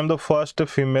recently became the first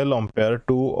female umpire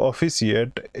to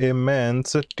officiate a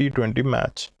men's T20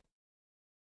 match?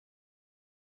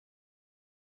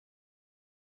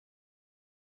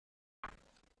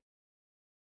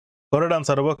 Correct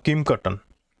answer of Kim Cotton.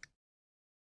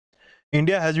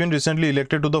 India has been recently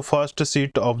elected to the first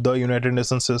seat of the United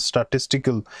Nations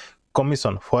Statistical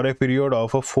Commission for a period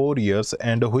of 4 years,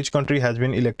 and which country has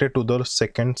been elected to the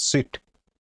second seat?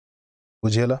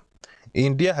 Bujhela.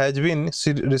 India has been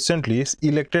recently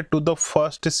elected to the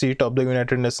first seat of the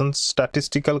United Nations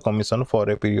Statistical Commission for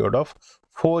a period of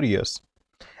 4 years.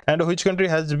 And which country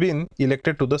has been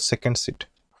elected to the second seat?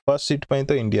 First seat ପାଇଁ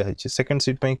ତ India ହେଇଛି. Second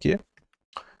seat ପାଇଁ କିଏ?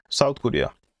 South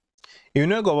Korea.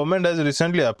 Union government has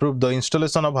recently approved the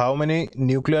installation of how many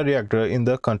nuclear reactors in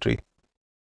the country?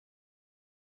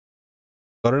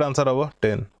 Correct answer हबो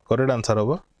 10. Correct answer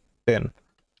हबो 10.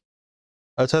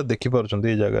 अच्छा देखि पारुछन्ती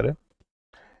ए जगह रे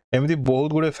एमती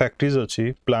बहुत गुड़े फैक्ट्रीज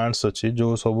अच्छी प्लांट्स अच्छी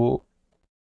जो सब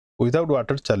विदाउट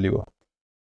वाटर चलो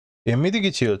एमती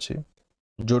किसी अच्छी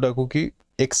जोटा को कि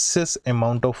एक्सेस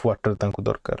अमाउंट ऑफ वाटर तांको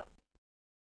दरकार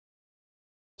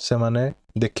से माने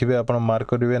देखिबे आपण मार्क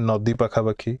करिवे नदी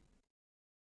पाखापाखी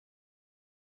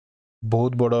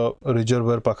बहुत बड़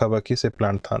रिजर्वर पाखापाखी से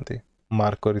प्लांट थांती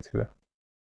मार्क करिथिबे.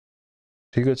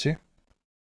 ठीक अछि.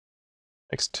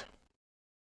 नेक्स्ट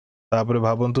तापर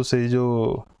भाबंतु से जो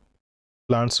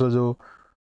प्लांट्स रो जो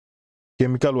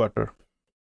केमिकल वाटर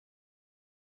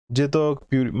जे तो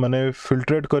माने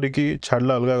फिल्ट्रेट करिकी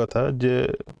छाडला अलगा कथा जे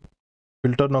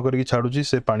फिल्टर न करिकी छाडुची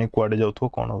से पानी कुआडे जाउथो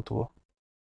कोन होथो.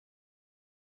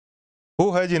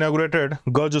 Who has inaugurated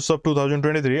Gaj Utsav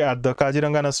 2023 at the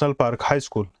Kaziranga National Park High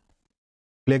School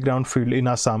playground field in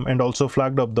Assam and also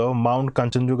flagged up the Mount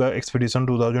Kanchenjunga Expedition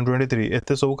 2023?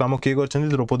 एते सब काम किए करछन्ती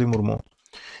Draupadi Murmu.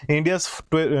 India's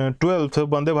 12th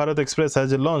Vande Bharat Express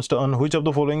has launched on which of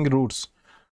the following routes?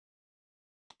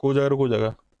 को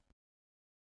जगह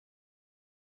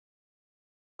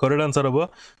Correct answer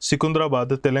of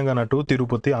Secunderabad, Telangana to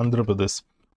Tirupati, Andhra Pradesh.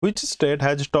 Which state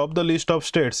has topped the list of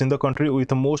states in the country with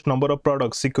the most number of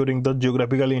products securing the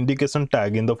geographical indication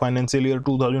tag in the financial year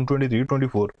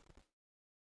 2023-24?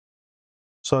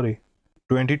 Sorry,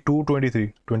 22-23,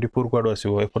 24 quad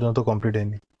आसीबो ए पर्यंत complete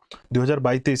हैनी.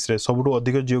 2022 रे सबटु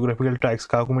अधिक geographical tags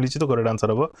का को मिलिछि तो correct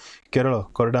answer हबो Kerala.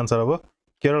 Correct answer हबो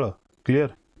Kerala.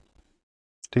 Clear.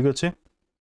 ठीक अछि.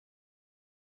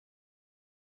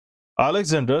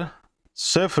 Alexander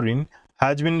Seferin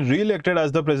has been re-elected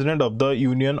as the president of the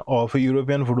Union of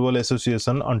European Football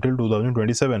Association until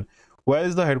 2027. Where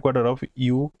is the headquarters of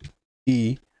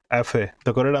UEFA?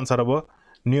 The correct answer is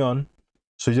Nyon,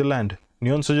 Switzerland.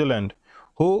 Nyon, Switzerland.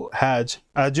 Who has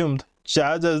assumed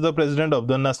charge as the president of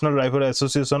the National Rifle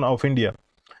Association of India?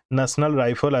 National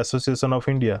Rifle Association of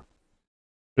India.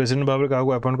 President भाव का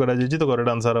appoint करा जायछि तो correct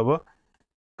answer है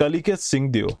कलिकेश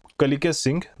सिंह देव. कलिकेश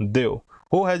सिंह देव.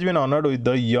 Who has been honored with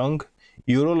the Young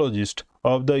Urologist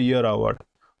of the Year award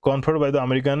conferred by the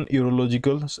American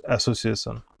Urological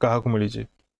Association? कहा को मिली छी?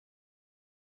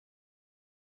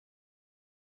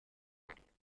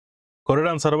 Correct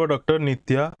answer है Dr.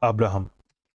 Nitya Abraham.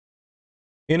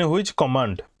 In which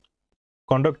command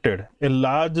conducted a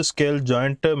large-scale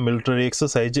joint military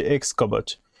exercise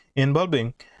X-Kavach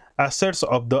involving assets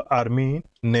of the Army,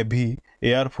 Navy,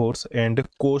 Air Force, and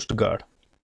Coast Guard?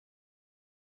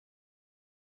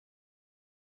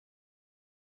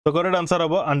 The correct answer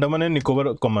of Andaman and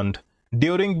Nicobar Command.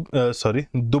 During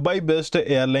Dubai-based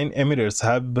airline Emirates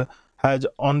has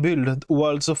unveiled the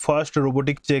world's first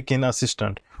robotic check-in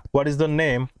assistant. What is the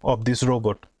name of this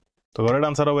robot? The correct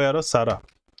answer of Sarah.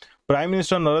 Prime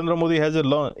Minister Narendra Modi has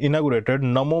inaugurated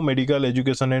Namo Medical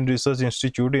Education and Research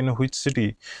Institute in which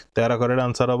city? The correct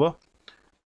answer of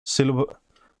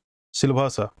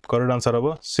Silvassa. Correct answer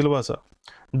of Silvassa.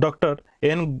 Dr.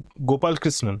 N. Gopal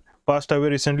Krishnan passed away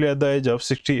recently at the age of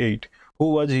 68.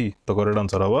 Who was he? The correct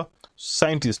answer of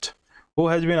scientist. Who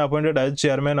has been appointed as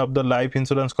chairman of the Life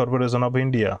Insurance Corporation of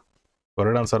India?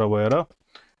 Correct answer of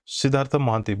Siddhartha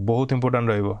Mohanty. बहुत important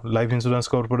रहिबो. Life Insurance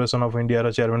Corporation of India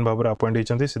रा chairman भाବରେ appoint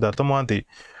ହେଇଛନ୍ତି Siddhartha Mohanty.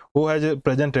 Who has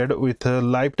presented with a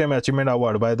lifetime achievement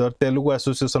award by the Telugu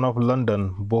Association of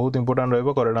London. बहुत important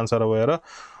रहिबो. Correct answer of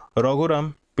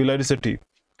Raghuram Pilarisetti.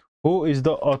 Who is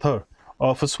the author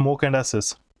of Smoke and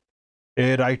Ashes,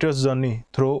 a writer's journey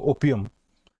through opium,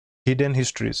 hidden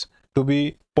histories, to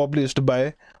be published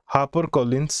by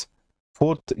HarperCollins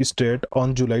 4th Estate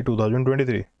on July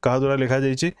 2023. कहा द्वारा लिखा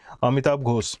जाइछि Amitabh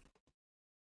Ghosh.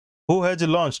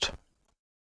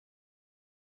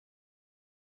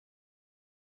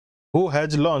 Who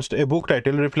has launched a book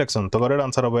titled Reflection? The correct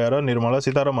answer of Nirmala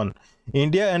Sitharaman.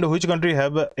 India and which country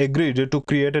have agreed to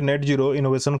create a net zero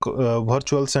innovation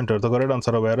virtual center? The correct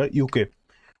answer of UK.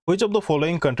 Which of the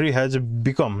following country has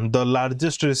become the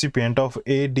largest recipient of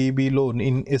ADB loan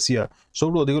in Asia?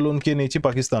 सबसे अधिक loan किए नहीं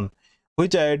Pakistan.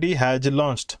 Which IIT has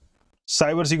launched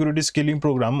cyber security skilling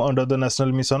program under the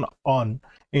national mission on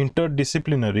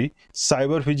interdisciplinary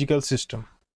cyber physical system?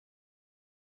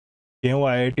 क्यों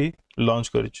IIT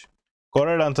launch करिछ?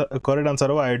 Correct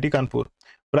answer of IIT Kanpur.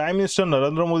 Prime Minister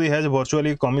Narendra Modi has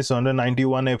virtually commissioned a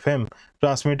 91 FM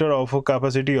transmitter of a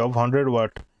capacity of 100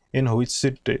 watt in which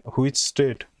state?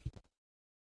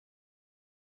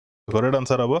 Correct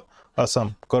answer of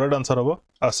Assam. Correct answer of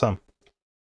Assam.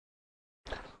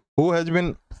 Who has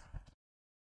been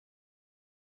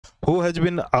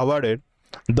awarded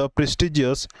the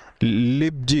prestigious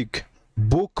Leipzig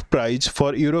Book Prize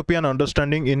for European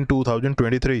Understanding in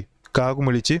 2023? काहाकु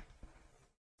मिलिछि?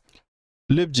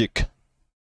 Leipzig.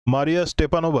 Maria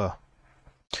Stepanova.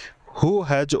 Who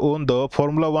has won the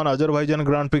Formula 1 Azerbaijan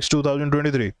Grand Prix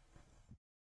 2023?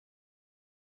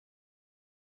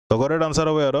 The correct answer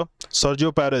of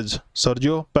Sergio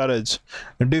Perez.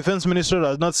 Defense Minister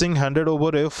Rajnath Singh handed over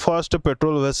a first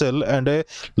petrol vessel and a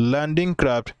landing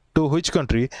craft to which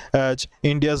country as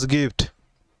India's gift?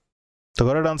 The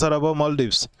correct answer of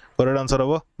Maldives. Correct answer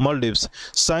of Maldives.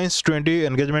 Science 20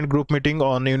 engagement group meeting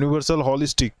on universal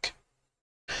holistic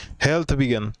health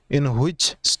began in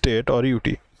which state or UT?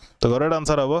 The correct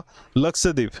answer of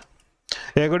Lakshadweep.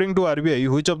 According to RBI,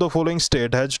 which of the following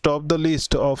state has topped the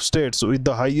list of states with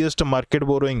the highest market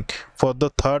borrowing for the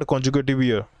third consecutive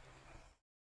year?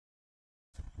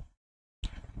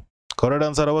 Correct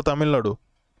answer of Tamil Nadu.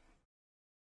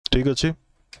 ठीक अछि.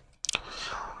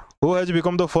 Who has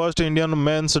become the first Indian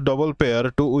men's double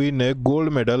pair to win a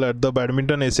gold medal at the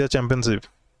Badminton Asia Championship?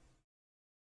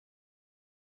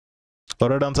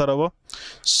 Correct answer of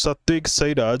Satwik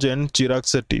Sairaj and Chirag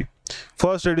Shetty.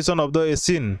 First edition of the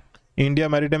ASEAN India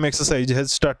Maritime Exercise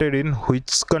has started in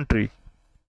which country?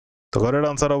 The correct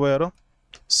answer of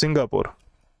Singapore.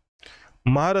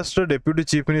 Maharashtra Deputy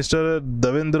Chief Minister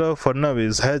Devendra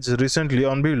Fadnavis has recently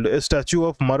unveiled a statue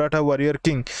of Maratha warrior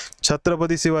king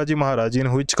Chhatrapati Shivaji Maharaj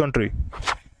in which country?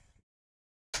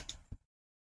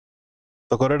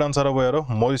 The correct answer of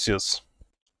Mauritius.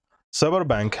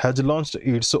 Cyberbank has launched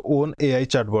its own AI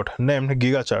chatbot named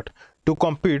GigaChat to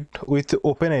compete with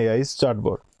OpenAI's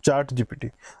chatbot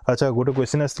ChatGPT. अच्छा गोटे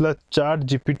question आसला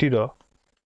ChatGPT रो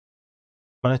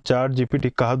माने ChatGPT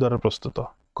कहा द्वारा प्रस्तुत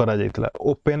करा जायतिला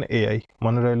OpenAI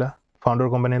मन रहला फाउंडर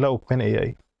कंपनी हला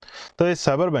OpenAI. तो ये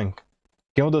साइबर बैंक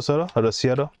क्यों देशर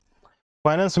Russia row.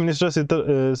 Finance Minister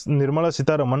Nirmala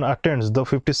Sitharaman attends the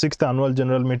 56th annual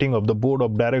general meeting of the board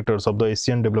of directors of the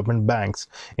Asian Development Banks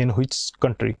in which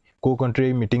country? को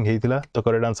country meeting हेतिला? The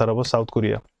correct answer of South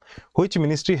Korea. Which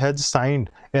ministry has signed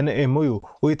an MOU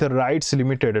with Rights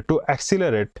Limited to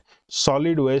accelerate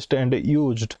solid waste and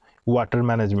used water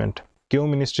management? क्यों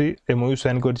ministry MOU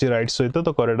sign करछि rights सहित?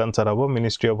 तो correct answer of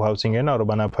Ministry of Housing and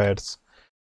Urban Affairs.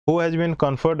 Who has been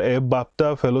conferred a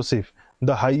BAFTA fellowship,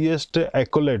 the highest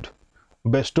accolade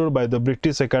bestowed by the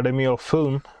British Academy of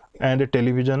Film and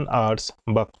Television Arts,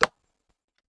 BAFTA?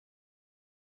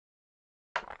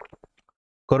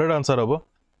 Correct answer of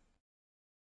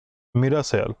Mira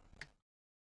Sayal.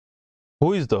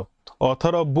 Who is the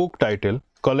author of book title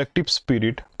Collective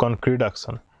Spirit, Concrete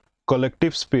Action?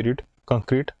 Collective Spirit,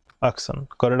 Concrete Action.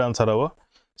 Correct answer of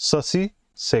Shashi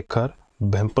Shekhar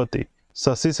Vempati.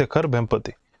 Shashi Shekhar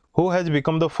Vempati. Who has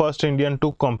become the first Indian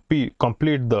to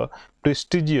complete the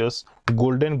prestigious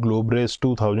Golden Globe Race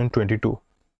 2022?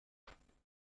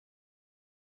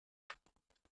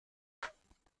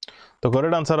 The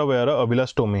correct answer of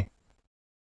Abhilash Tomy.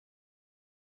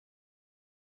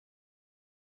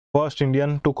 First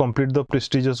Indian to complete the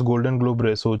prestigious Golden Globe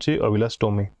Race hochi Abhilash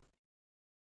Tomy.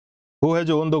 Who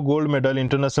has won the gold medal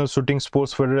International Shooting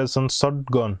Sports Federation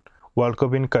Shotgun World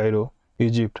Cup in Cairo,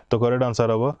 Egypt? The correct answer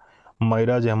of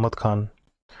Mairaj Ahmad Khan.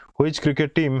 Which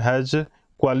cricket team has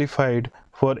qualified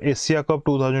for Asia Cup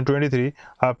 2023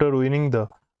 after winning the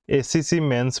ACC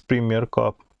Men's Premier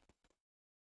Cup?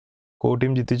 Co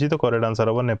team जीती तो correct answer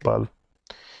of Nepal.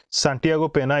 Santiago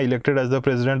Pena elected as the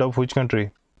president of which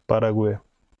country? Paraguay.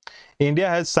 India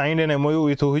has signed an MOU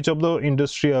with which of the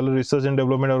industrial research and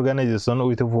development organization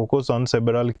with a focus on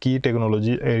several key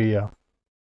technology area?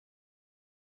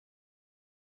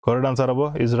 Correct answer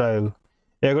of Israel.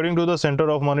 According to the Center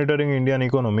of Monitoring Indian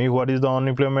Economy, what is the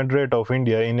unemployment rate of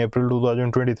India in April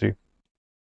 2023?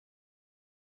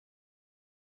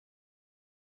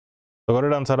 The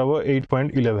correct answer of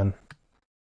 8.11.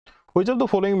 Which of the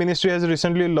following ministry has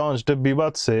recently launched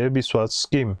Vivad Se Vishwas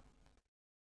scheme?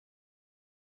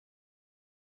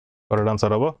 Correct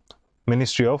answer of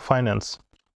Ministry of Finance.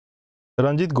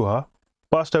 Ranjeet Guha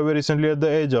passed away recently at the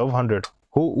age of 100.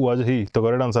 Who was he? The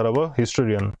correct answer of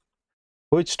historian.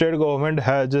 Which state government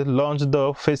has launched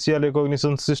the facial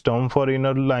recognition system for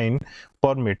inner line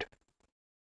permit?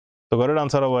 The correct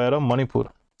answer of Manipur.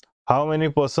 How many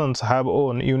persons have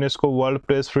won UNESCO World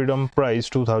Press Freedom Prize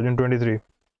 2023?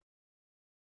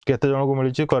 केते जन को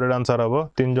मिली? Correct answer हम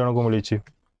 3 जन को मिली.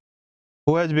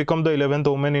 Who has become the 11th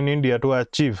woman in India to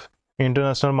achieve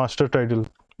international master title?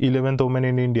 11th woman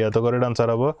in India. The correct answer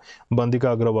हम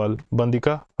Bandika Agrawal.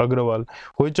 Bandika Agrawal.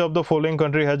 Which of the following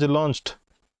country has launched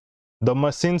the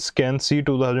Machine Scan C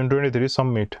 2023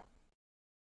 summit?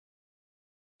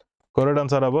 Correct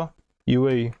answer हम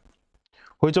UAE.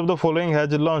 Which of the following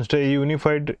has launched a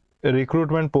unified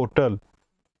recruitment portal?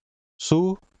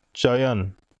 Su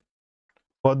Chayan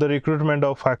for the recruitment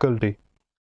of faculty.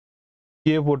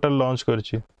 ये portal launch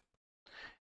करछि?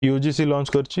 UGC launch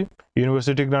करछि.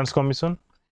 University Grants Commission.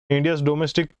 India's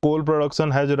domestic coal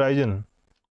production has risen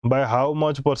by how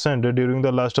much percent during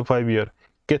the last 5 years?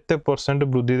 केते percent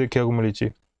वृद्धि देखिया को मिली छि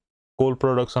coal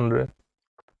production रे?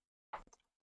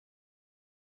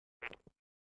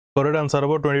 Correct answer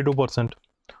about 22%.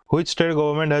 Which state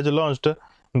government has launched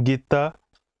Gita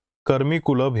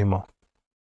Karmikula Bhima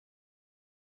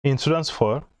insurance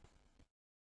for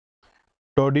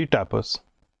toddy tappers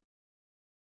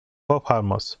for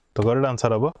farmers? The correct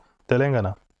answer of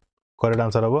Telangana. Correct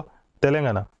answer of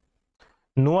Telangana.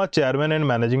 Nua chairman and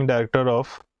managing director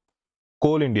of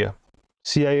Coal India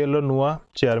CIL Nua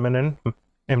chairman and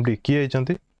MD किए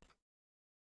चंती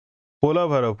पोला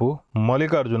भारपु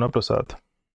Mallikarjuna Prasad.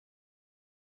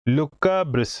 Luca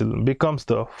Brazil becomes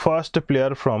the first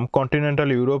player from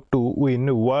continental Europe to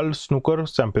win World Snooker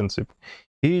Championship.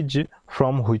 He is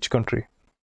from which country?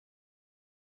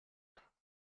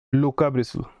 Luca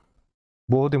Brazil.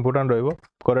 बहुत important रहिबो.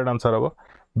 Correct answer हबो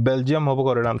Belgium हबो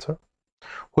correct answer.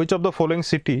 Which of the following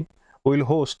city will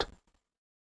host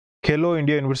Khelo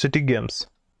India University Games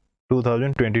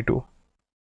 2022?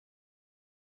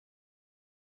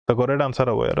 The correct answer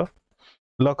हबो यार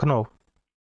Lucknow.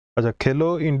 अच्छा खेलो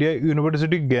India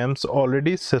university games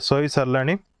already शेष हो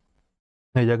सारानी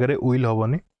ए जगह विल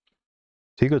हेनी.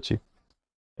 ठीक अच्छे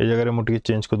ए जगह मुझे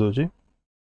चेंज कर दूसरी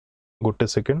गोटे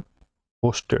सेकेंड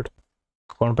होस्टेड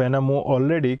कौन पे ना मु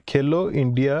ऑलरेडी खेलो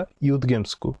इंडिया यूथ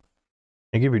गेम्स को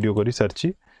लेकिन वीडियो करी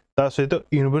सारी ता सहित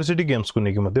यूनिवर्सिटी गेम्स को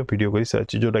लेकिन वीडियो करी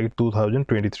सारी जोटा कि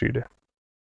 2023 रे.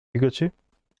 ठीक अच्छे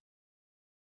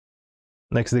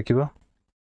नेक्स्ट देखिबा.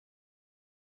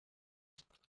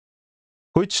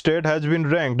 Which state has been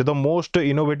ranked the most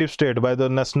innovative state by the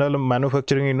National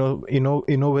Manufacturing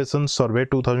Innovation Survey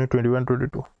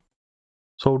 2021-22?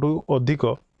 So to अधिक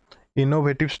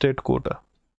innovative state quota.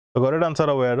 The correct answer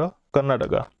is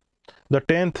Karnataka. The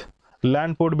 10th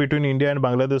land port between India and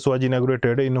Bangladesh was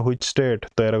inaugurated in which state?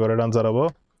 The correct answer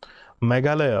is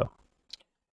Meghalaya.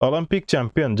 Olympic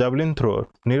champion javelin thrower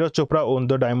Neeraj Chopra won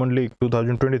the Diamond League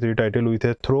 2023 title with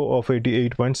a throw of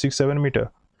 88.67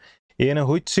 meter. In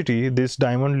which city this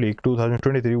Diamond League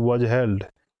 2023 was held?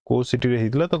 को city रे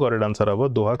हितला? तो correct answer अब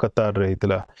दोहा कतार रे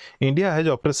हितला. India has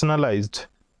operationalized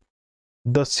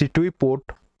the Situi port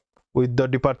with the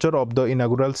departure of the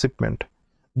inaugural shipment,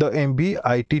 the MV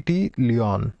ITT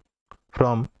Leon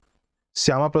from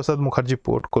Syama Prasad Mukherjee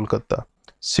Port, Kolkata.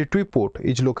 Situi port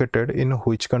is located in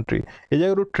which country? ए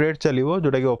जगह trade चलिवो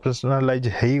जोटा कि operationalize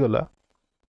हेई गला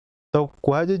तो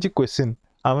कह जाए question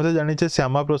आम तो जाने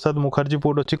श्यामा प्रसाद मुखर्जी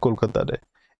पोर्ट अच्छी कोलकाता रे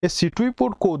ए सिटुई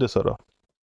पोर्ट को देशर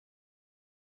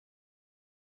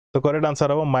तो करेक्ट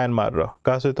आंसर हम म्यांमार रो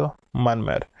का सहित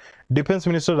Myanmar defence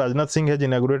minister Rajnath Singh has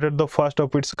inaugurated the first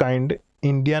of its kind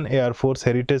Indian air force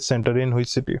heritage centre in which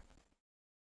city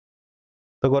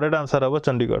तो करेक्ट आंसर हम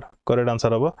चंडीगढ़ करेक्ट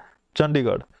आंसर हम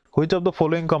Chandigarh which of the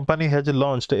following company has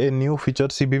launched a new feature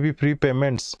CVV free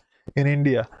payments in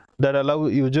India that allow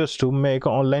users to make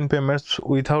online payments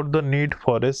without the need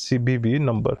for a CVV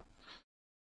number.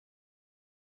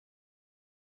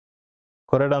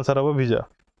 Correct answer of Visa.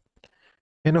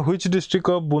 In which district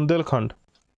of Bundelkhand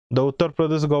the Uttar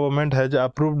Pradesh government has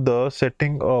approved the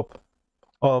setting up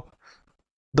of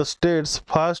the state's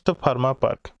first pharma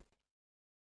park?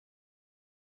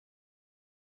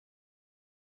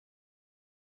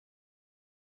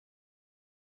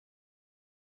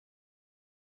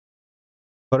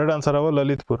 Correct answer of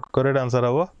Lalitpur. Correct answer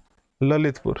of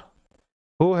Lalitpur.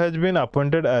 Who has been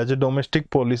appointed as a domestic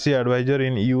policy advisor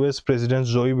in US President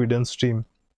Joe Biden's team?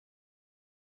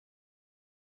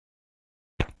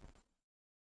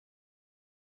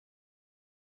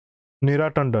 नीरा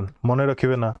टंडन मन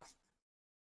रखिए ना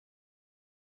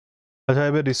अच्छा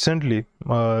एबे recently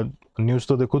news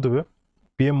तो देखुथिबे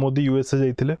PM Modi USA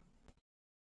जाइथिले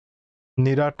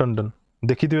नीरा टंडन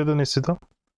देखिथिबे तो निश्चित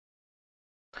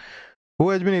who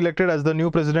has been elected as the new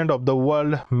president of the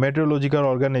World Meteorological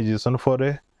Organization for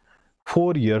a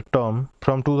 4-year term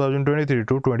from 2023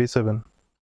 to 27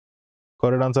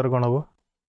 correct answer कौन हबो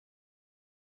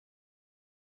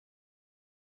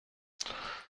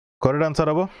correct answer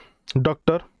हबो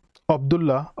डॉक्टर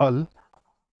अब्दुल्ला अल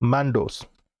मैंडोस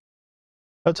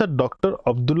अच्छा डॉक्टर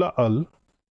अब्दुल्ला अल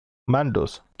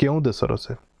मैंडोस केउ देशर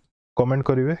से कमेंट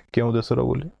करिवे केउ देशर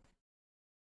बोली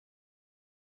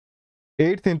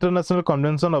 8th International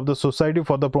Convention of the Society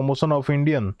for the Promotion of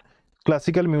Indian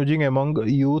Classical Music among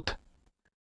Youth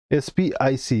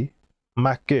SPIC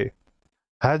MACKE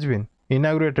has been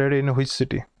inaugurated in which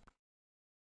city?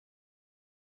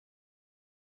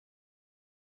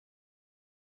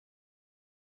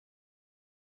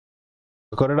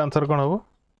 Correct answer कौन हबो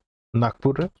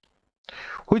नागपुर रे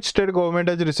Which state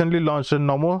government has recently launched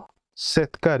नमो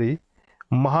शेतकारी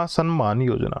महासम्मान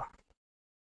योजना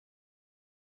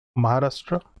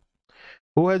Maharashtra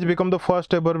who has become the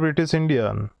first ever British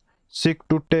Indian Sikh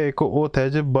to take oath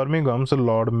as Birmingham's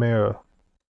Lord Mayor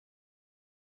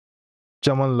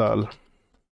Chaman Lal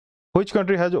Which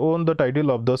country has won the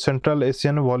title of the Central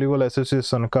Asian Volleyball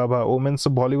Association CAVA Women's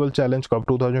Volleyball Challenge Cup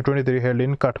 2023 held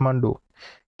in Kathmandu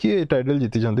किए title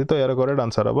जीति जंती तो यार correct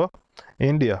answer अब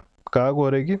India का को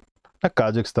रहेगी ना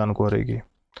काजाकिस्तान को रहेगी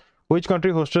Which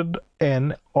country hosted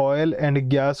an oil and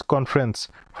gas conference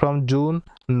from June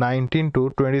 19 to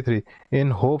 23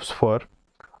 in hopes for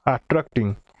attracting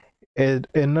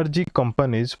energy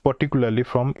companies particularly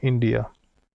from India?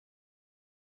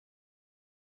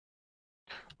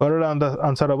 Correct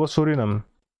answer of Suriname.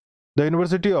 The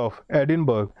University of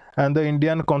Edinburgh and the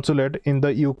Indian Consulate in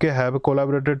the UK have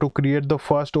collaborated to create the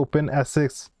first open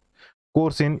access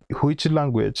course in which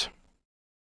language?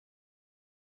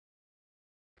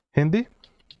 Hindi.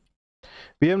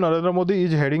 PM Narendra Modi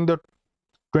is heading the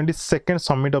 22nd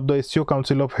summit of the SCO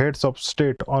Council of Heads of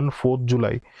State on 4th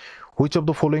July. Which of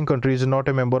the following countries is not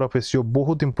a member of SCO?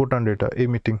 बहुत important data a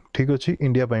meeting. ठीक अछि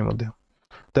India पाई मध्ये.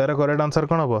 तेरा correct answer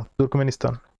कोन हबो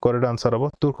Turkmenistan. Correct answer हबो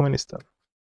Turkmenistan.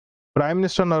 Prime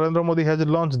minister Narendra Modi has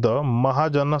launch the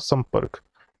महाजन संपर्क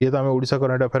ये तो आम ओडिशा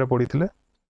करंट अफेयर पढ़ी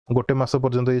गोटे मास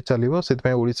पर्यंत ये चलो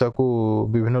से ओडिशा को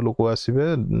विभिन्न लोक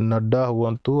आसवे नड्डा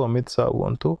हुंतु अमित शाह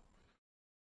हुंतु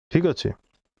ठीक अच्छे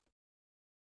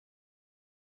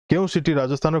क्यों सिटी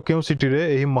राजस्थान क्यों सिटी रे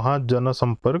यही महाजन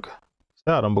संपर्क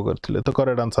से आरंभ करथिले तो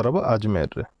करेक्ट आंसर हम अजमेर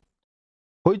रे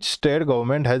Which state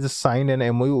government has signed an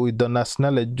MOU with the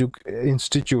National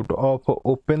Institute of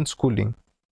Open Schooling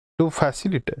to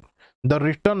facilitate the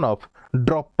return of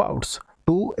dropouts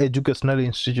to educational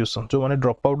institution जो माने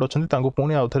ड्रॉप आउट अछंती तांको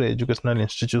पुणी आउ थरे एजुकेशनल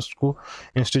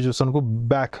इंस्टीट्यूशन को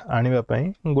बैक आनिबा पई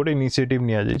गोटे इनिशिएटिव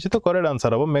निया जाई तो करेक्ट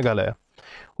आंसर अब Meghalaya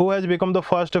who has become the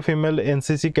first female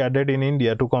NCC cadet in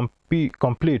India to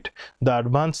complete the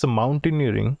advanced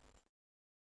mountaineering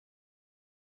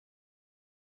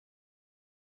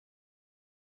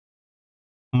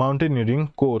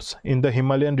course in the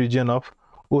Himalayan region of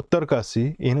Uttarkasi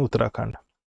in Uttarakhand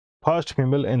first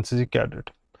female NCC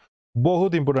cadet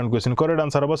बहुत important question correct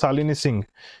answer अब Shalini Singh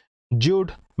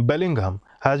Jude Bellingham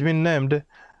has been named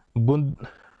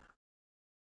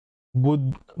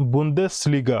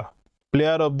Bundesliga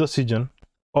player of the season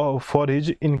for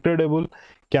his incredible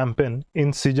campaign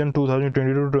in season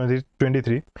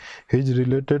 2022-23 he is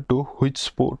related to which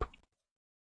sport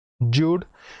Jude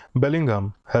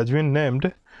Bellingham has been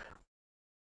named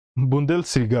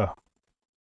Bundesliga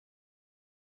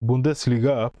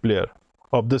player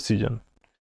of the season.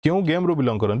 क्यों game रू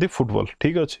belong करती football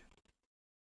ठीक अच्छे.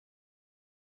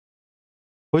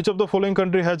 Which of the following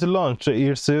country has launched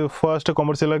its first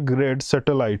commercial grade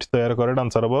satellite? तैयार correct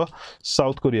answer अब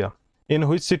south Korea. In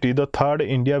which city the third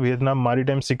India Vietnam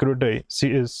maritime security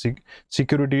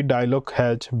dialogue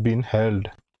has been held?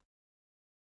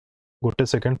 गोटे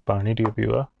second पानी टिके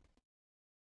पीवा.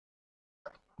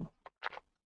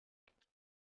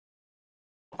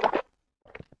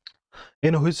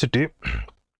 In which city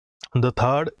the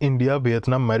third India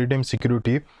Vietnam maritime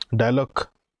security dialogue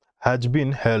has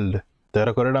been held?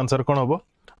 तेरा correct answer कौन हम?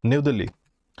 New Delhi.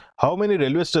 How many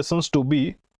railway stations to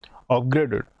be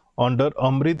upgraded under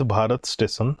Amrit Bharat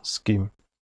station scheme?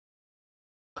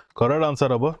 Correct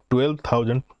answer हम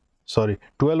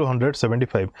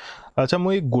 1275. अच्छा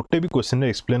मुझे गोटे भी क्वेश्चन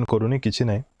एक्सप्लेन करूनी किसी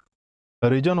ना.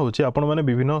 रिजन होची आपण माने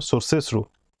विभिन्न सोर्सेस रु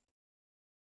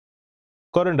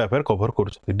करंट अफेयर कवर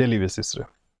कर डेली बेसिस रे.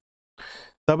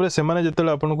 तापर से माने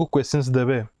जेतेले आपन को क्वेश्चंस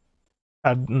देबे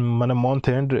माने मंथ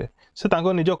एंड रे से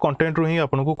तांको निजो कंटेंट रु ही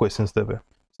आपन को क्वेश्चंस देबे.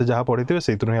 से जहाँ पढ़ी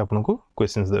से ही आपन को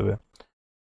क्वेश्चंस देबे.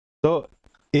 तो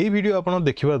यही वीडियो आपन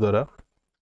देखिबा द्वारा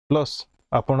प्लस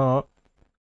आपन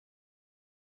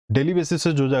डेली बेसिस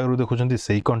जो जगह देखुं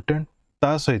से कंटेंट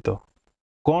ता सहित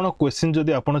कौन क्वेश्चन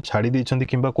जदि आपन छाड़ी देइछंती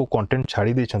किंबा को कंटेंट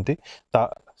छाड़ी देइछंती ता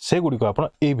से गुडी को आपन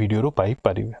ए वीडियो रो पाई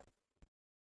परिबे.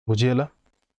 बुझियला.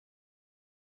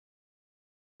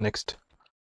 Next.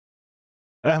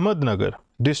 Ahmednagar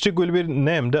district will be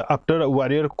named after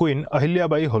warrior queen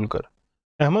Ahilyabai Holkar.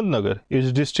 Ahmednagar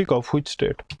is district of which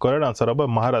state? Correct answer of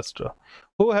Maharashtra.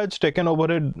 Who has taken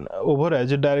over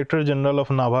as Director General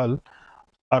of Naval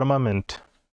Armament?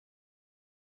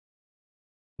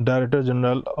 Director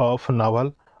General of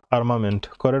Naval Armament.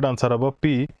 Correct answer of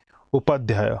P.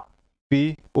 Upadhyaya.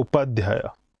 P.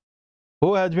 Upadhyaya.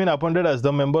 Who has been appointed as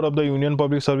the member of the Union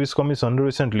Public Service Commission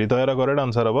recently? तो यार correct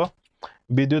answer of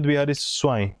Vidyut Bihari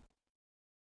Swai.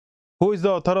 Who is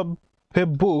the author of a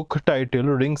book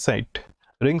titled Ringside?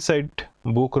 Ringside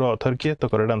book ro author किए तो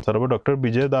correct answer of Dr.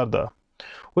 Vijay Darda.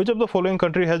 Which of the following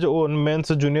country has won Men's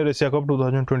Junior Asia Cup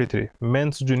 2023?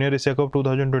 Men's Junior Asia Cup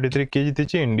 2023 के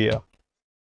जीती India.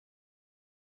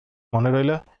 मन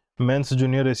रहा Men's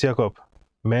Junior Asia Cup.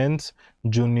 Men's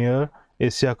Junior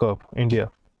Asia Cup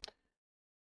India.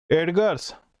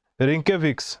 Edgars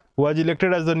Rinkevich was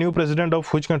elected as the new president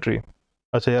of which country?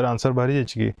 अच्छा यार answer बाहरी जाइए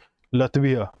कि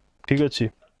लतविया. ठीक अच्छी.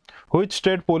 Which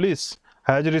state police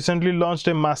has recently launched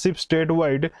a massive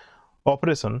statewide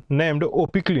operation named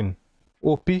OP Clean?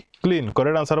 OP Clean.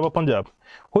 Correct answer of Punjab.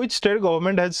 Which state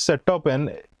government has set up an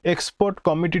expert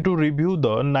committee to review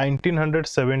the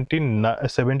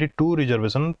 1972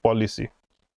 reservation policy?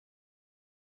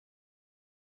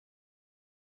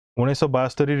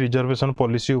 1972 reservation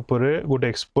policy उपरे गोटे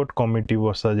expert committee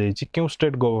बसा जाइछि क्यों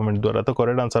state government द्वारा तो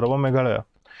correct answer हो Meghalaya.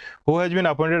 Who has been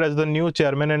appointed as the new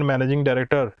chairman and managing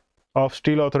director of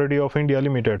steel authority of India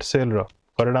limited cell row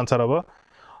correct answer हो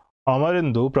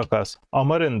अमरेंदु प्रकाश.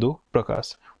 अमरेंदु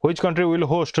प्रकाश. Which country will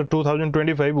host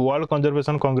 2025 world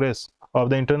conservation Congress of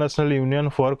the International Union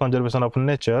for Conservation of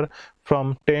Nature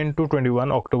from 10 to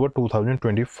 21 October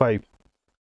 2025?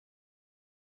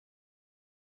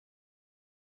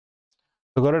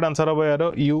 So correct answer of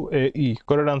UAE.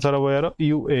 Correct answer of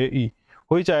UAE.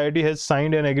 Which IIT has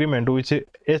signed an agreement with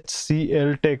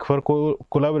HCL Tech for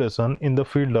collaboration in the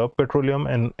field of petroleum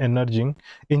and energy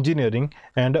engineering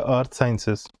and earth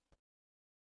sciences?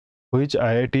 Which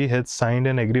IIT has signed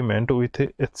an agreement with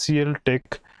HCL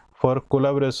Tech for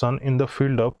collaboration in the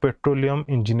field of petroleum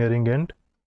engineering and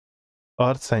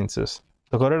earth sciences?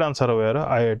 The correct answer of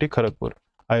IIT Kharagpur.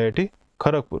 IIT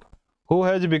Kharagpur. Who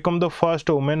has become the first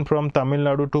woman from Tamil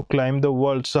Nadu to climb the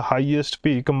world's highest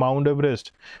peak, Mount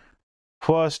Everest?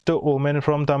 First woman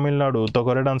from Tamil Nadu. The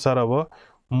correct answer of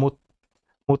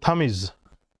Muthamiz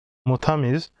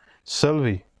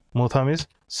Selvi. Muthamiz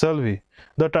Selvi.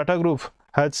 The Tata Group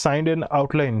has signed an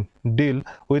outline deal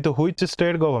with which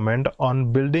state government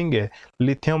on building a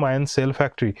lithium-ion cell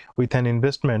factory with an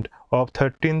investment of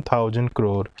 13,000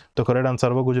 crore. The correct answer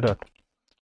of Gujarat.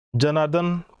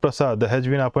 Janardhan Prasad has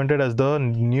been appointed as the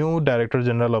new Director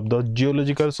General of the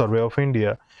Geological Survey of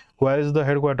India. Where is the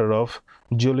headquarters of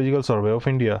Geological Survey of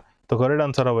India? The correct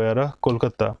answer is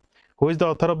Kolkata. Who is the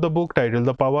author of the book titled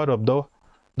The Power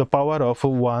of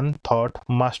One Thought,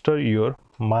 Master Your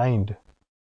Mind?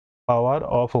 Power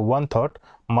of One Thought,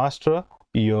 Master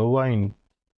Your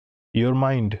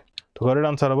Mind. The correct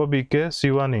answer is BK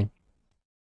Shivani.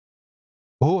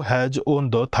 Who has won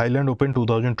the Thailand Open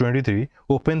 2023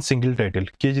 Open single title?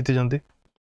 किए जीते जानते?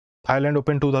 Thailand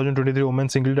Open 2023 Women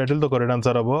single title. The correct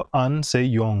answer is An Se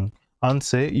Young. An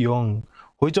Se Young.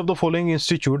 Which of the following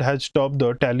institute has topped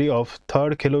the tally of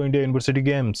third Khelo India University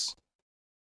Games?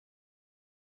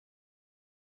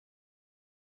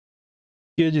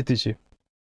 किए जीती छे?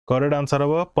 Correct answer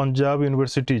is Punjab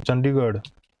University, Chandigarh.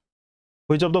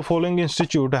 Which of the following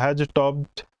institute has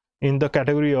topped in the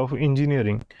category of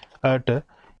engineering at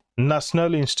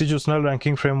National Institutional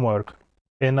Ranking Framework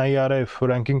NIRF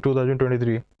ranking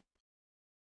 2023?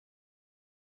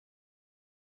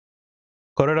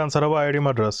 Correct answer is IIT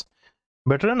Madras.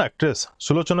 Veteran actress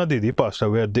Sulochana Didi passed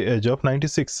away at the age of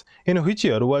 96. In which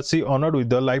year was she honored with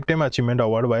the Lifetime Achievement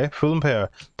Award by Filmfare?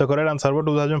 The correct answer was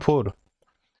 2004.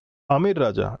 अमीर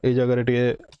राजा ए जगह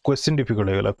question difficult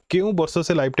होगा क्यों वर्ष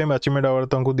से life time achievement award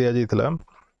तुमको दि जाइए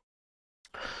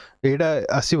यहाँ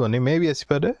आसबनी मे भी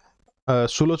आसपे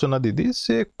सुलोचना दीदी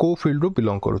से को फील्ड रू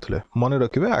बिलोंग करुले मन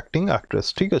रखिए एक्टिंग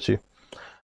एक्ट्रेस ठीक अच्छे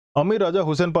अमीर राजा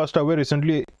Hussain passed away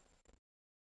recently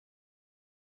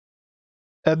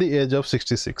at the age of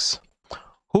 66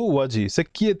 who was he से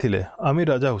किए थिले अमीर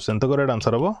राजा हुसैन तो करेक्ट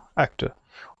आंसर हम actor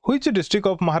which district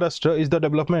of Maharashtra is the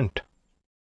development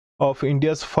of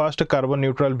India's first carbon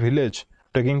neutral village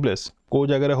taking place को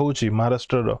जगह होची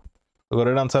महाराष्ट्र रो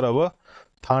करेक्ट आंसर हबो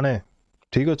थाने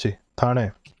ठीक अछि थाने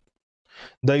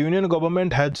The union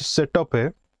government has set up a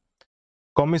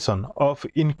commission of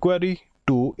inquiry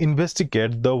to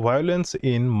investigate the violence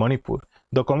in Manipur.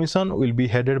 The commission will be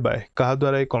headed by कहा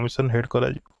द्वारा ये commission head करा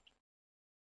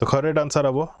तो करेक्ट आंसर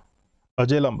हबो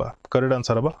अजय लंबा करेक्ट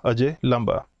आंसर हबो अजय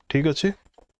लंबा ठीक अछि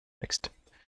next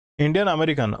Indian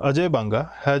American Ajay Banga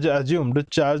has assumed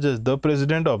charge as the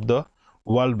president of the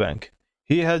World Bank.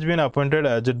 He has been appointed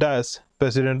as dash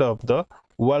president of the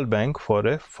World Bank for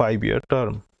a 5-year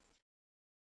term.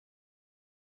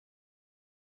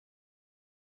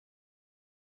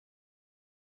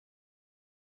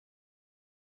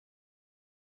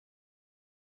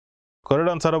 Correct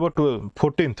answer about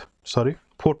 14th. Sorry,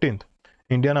 14th.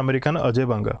 Indian American Ajay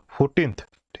Banga 14th.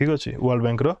 ठीक अछि World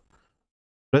Bank row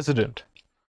president.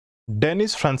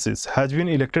 Dennis Francis has been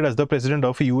elected as the president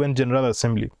of UN General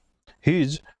Assembly. He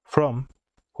is from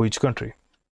which country?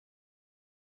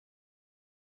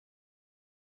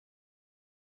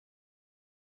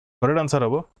 Correct answer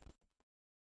habo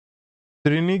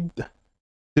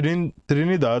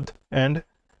Trinidad and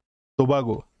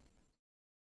Tobago.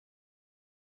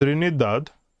 Trinidad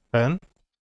and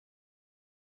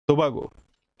Tobago.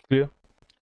 Clear?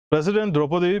 President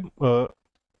Draupadi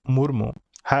Murmu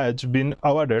has been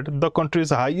awarded the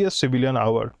country's highest civilian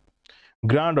award,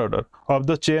 Grand Order of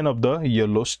the Chain of the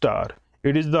Yellow Star.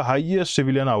 It is the highest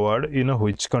civilian award in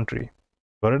which country?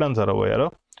 Correct answer habo yaro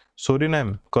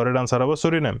Suriname. Correct answer habo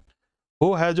Suriname.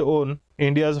 Who has won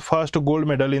India's first gold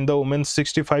medal in the women's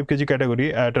 65 kg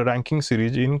category at a ranking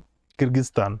series in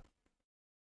Kyrgyzstan?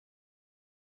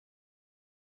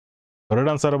 Correct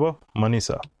answer habo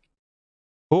Manisha.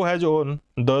 Who has won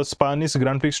the Spanish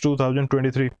Grand Prix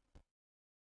 2023?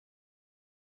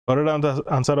 Correct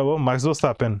answer of Max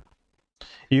Verstappen.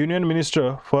 Union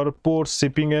Minister for Ports,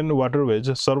 Shipping and Waterways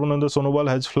Sarvananda Sonowal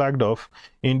has flagged off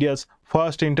India's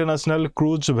first international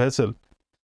cruise vessel.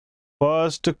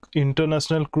 First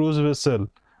international cruise vessel.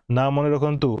 Na mone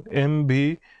rakhantu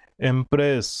MV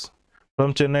Empress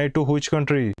from Chennai to which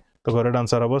country? The correct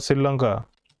answer of Sri Lanka.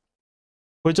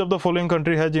 Which of the following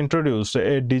country has introduced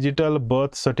a digital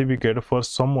birth certificate for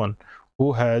someone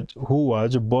who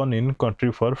was born in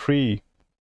country for free?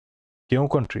 क्यों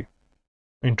country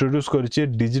introduce करिचे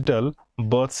digital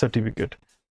birth certificate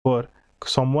for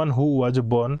someone who was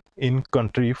born in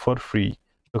country for free?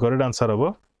 The correct answer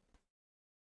of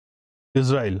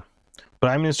Israel.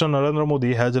 Prime Minister Narendra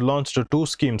Modi has launched 2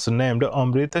 schemes named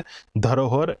Amrit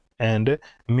Dharohar and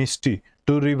Mishti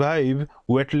to revive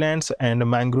wetlands and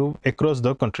mangrove across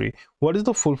the country. What is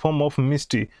the full form of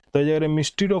Mishti? तो जगह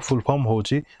Mishti रो full form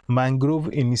होची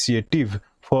Mangrove Initiative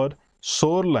for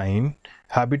Shoreline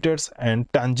Habitats and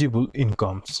Tangible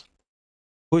Incomes.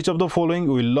 Which of the following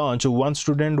will launch One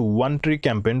Student One Tree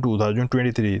campaign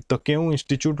 2023? तो क्यों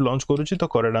institute launch करूची? तो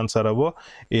correct answer हबो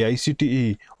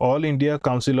AICTE All India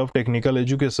Council of Technical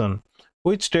Education.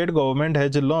 Which state government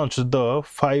has launched the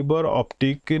fiber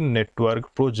optic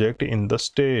network project in the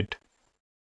state?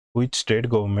 Which state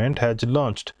government has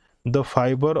launched the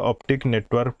fiber optic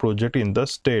network project in the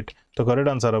state? तो correct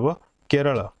answer हबो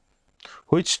Kerala.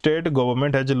 Which state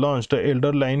government has launched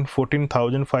Elder Line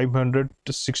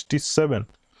 14,567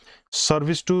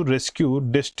 service to rescue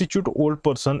destitute old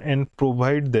person and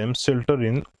provide them shelter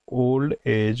in old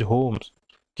age homes?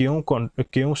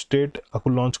 क्यों state आपको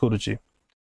launch करूची?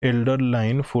 elder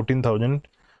line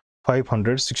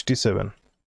 14,567.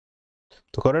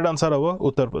 तो correct answer हवा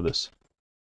Uttar Pradesh.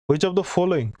 Which of the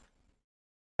following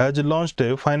has launched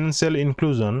a financial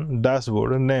inclusion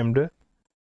dashboard named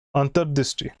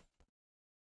Antardishti?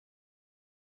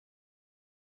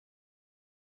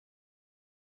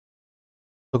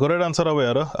 The correct answer of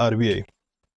RBI.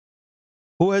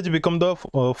 Who has become the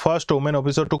first woman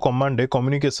officer to command a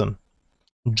communication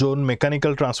zone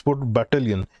mechanical transport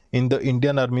battalion in the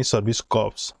Indian Army Service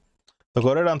Corps? The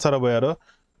correct answer of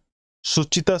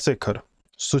सुचिता शेखर.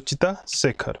 सुचिता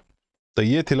शेखर. तो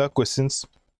ये थिला questions.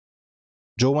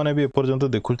 जो माने भी एपर्यंत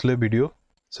देखुले video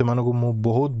से मानको मु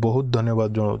बहुत बहुत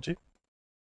धन्यवाद जनाउची.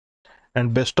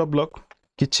 And best of luck.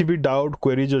 किछि भी डाउट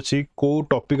क्वेरीज अछि, को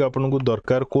टॉपिक आपनको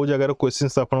दरकार, को जगार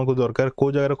क्वेश्चंस आपनको दरकार,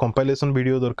 को जगार कंपाइलेशन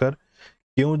वीडियो दरकार,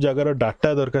 केउ जगार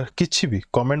डाटा दरकार, किछि भी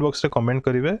कमेंट बॉक्स रे कमेंट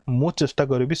करिवे, मु चेष्टा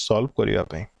करिवि सॉल्व करिया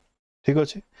पई. ठीक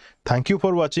अछि. Thank you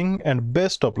for watching and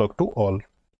best of luck to all.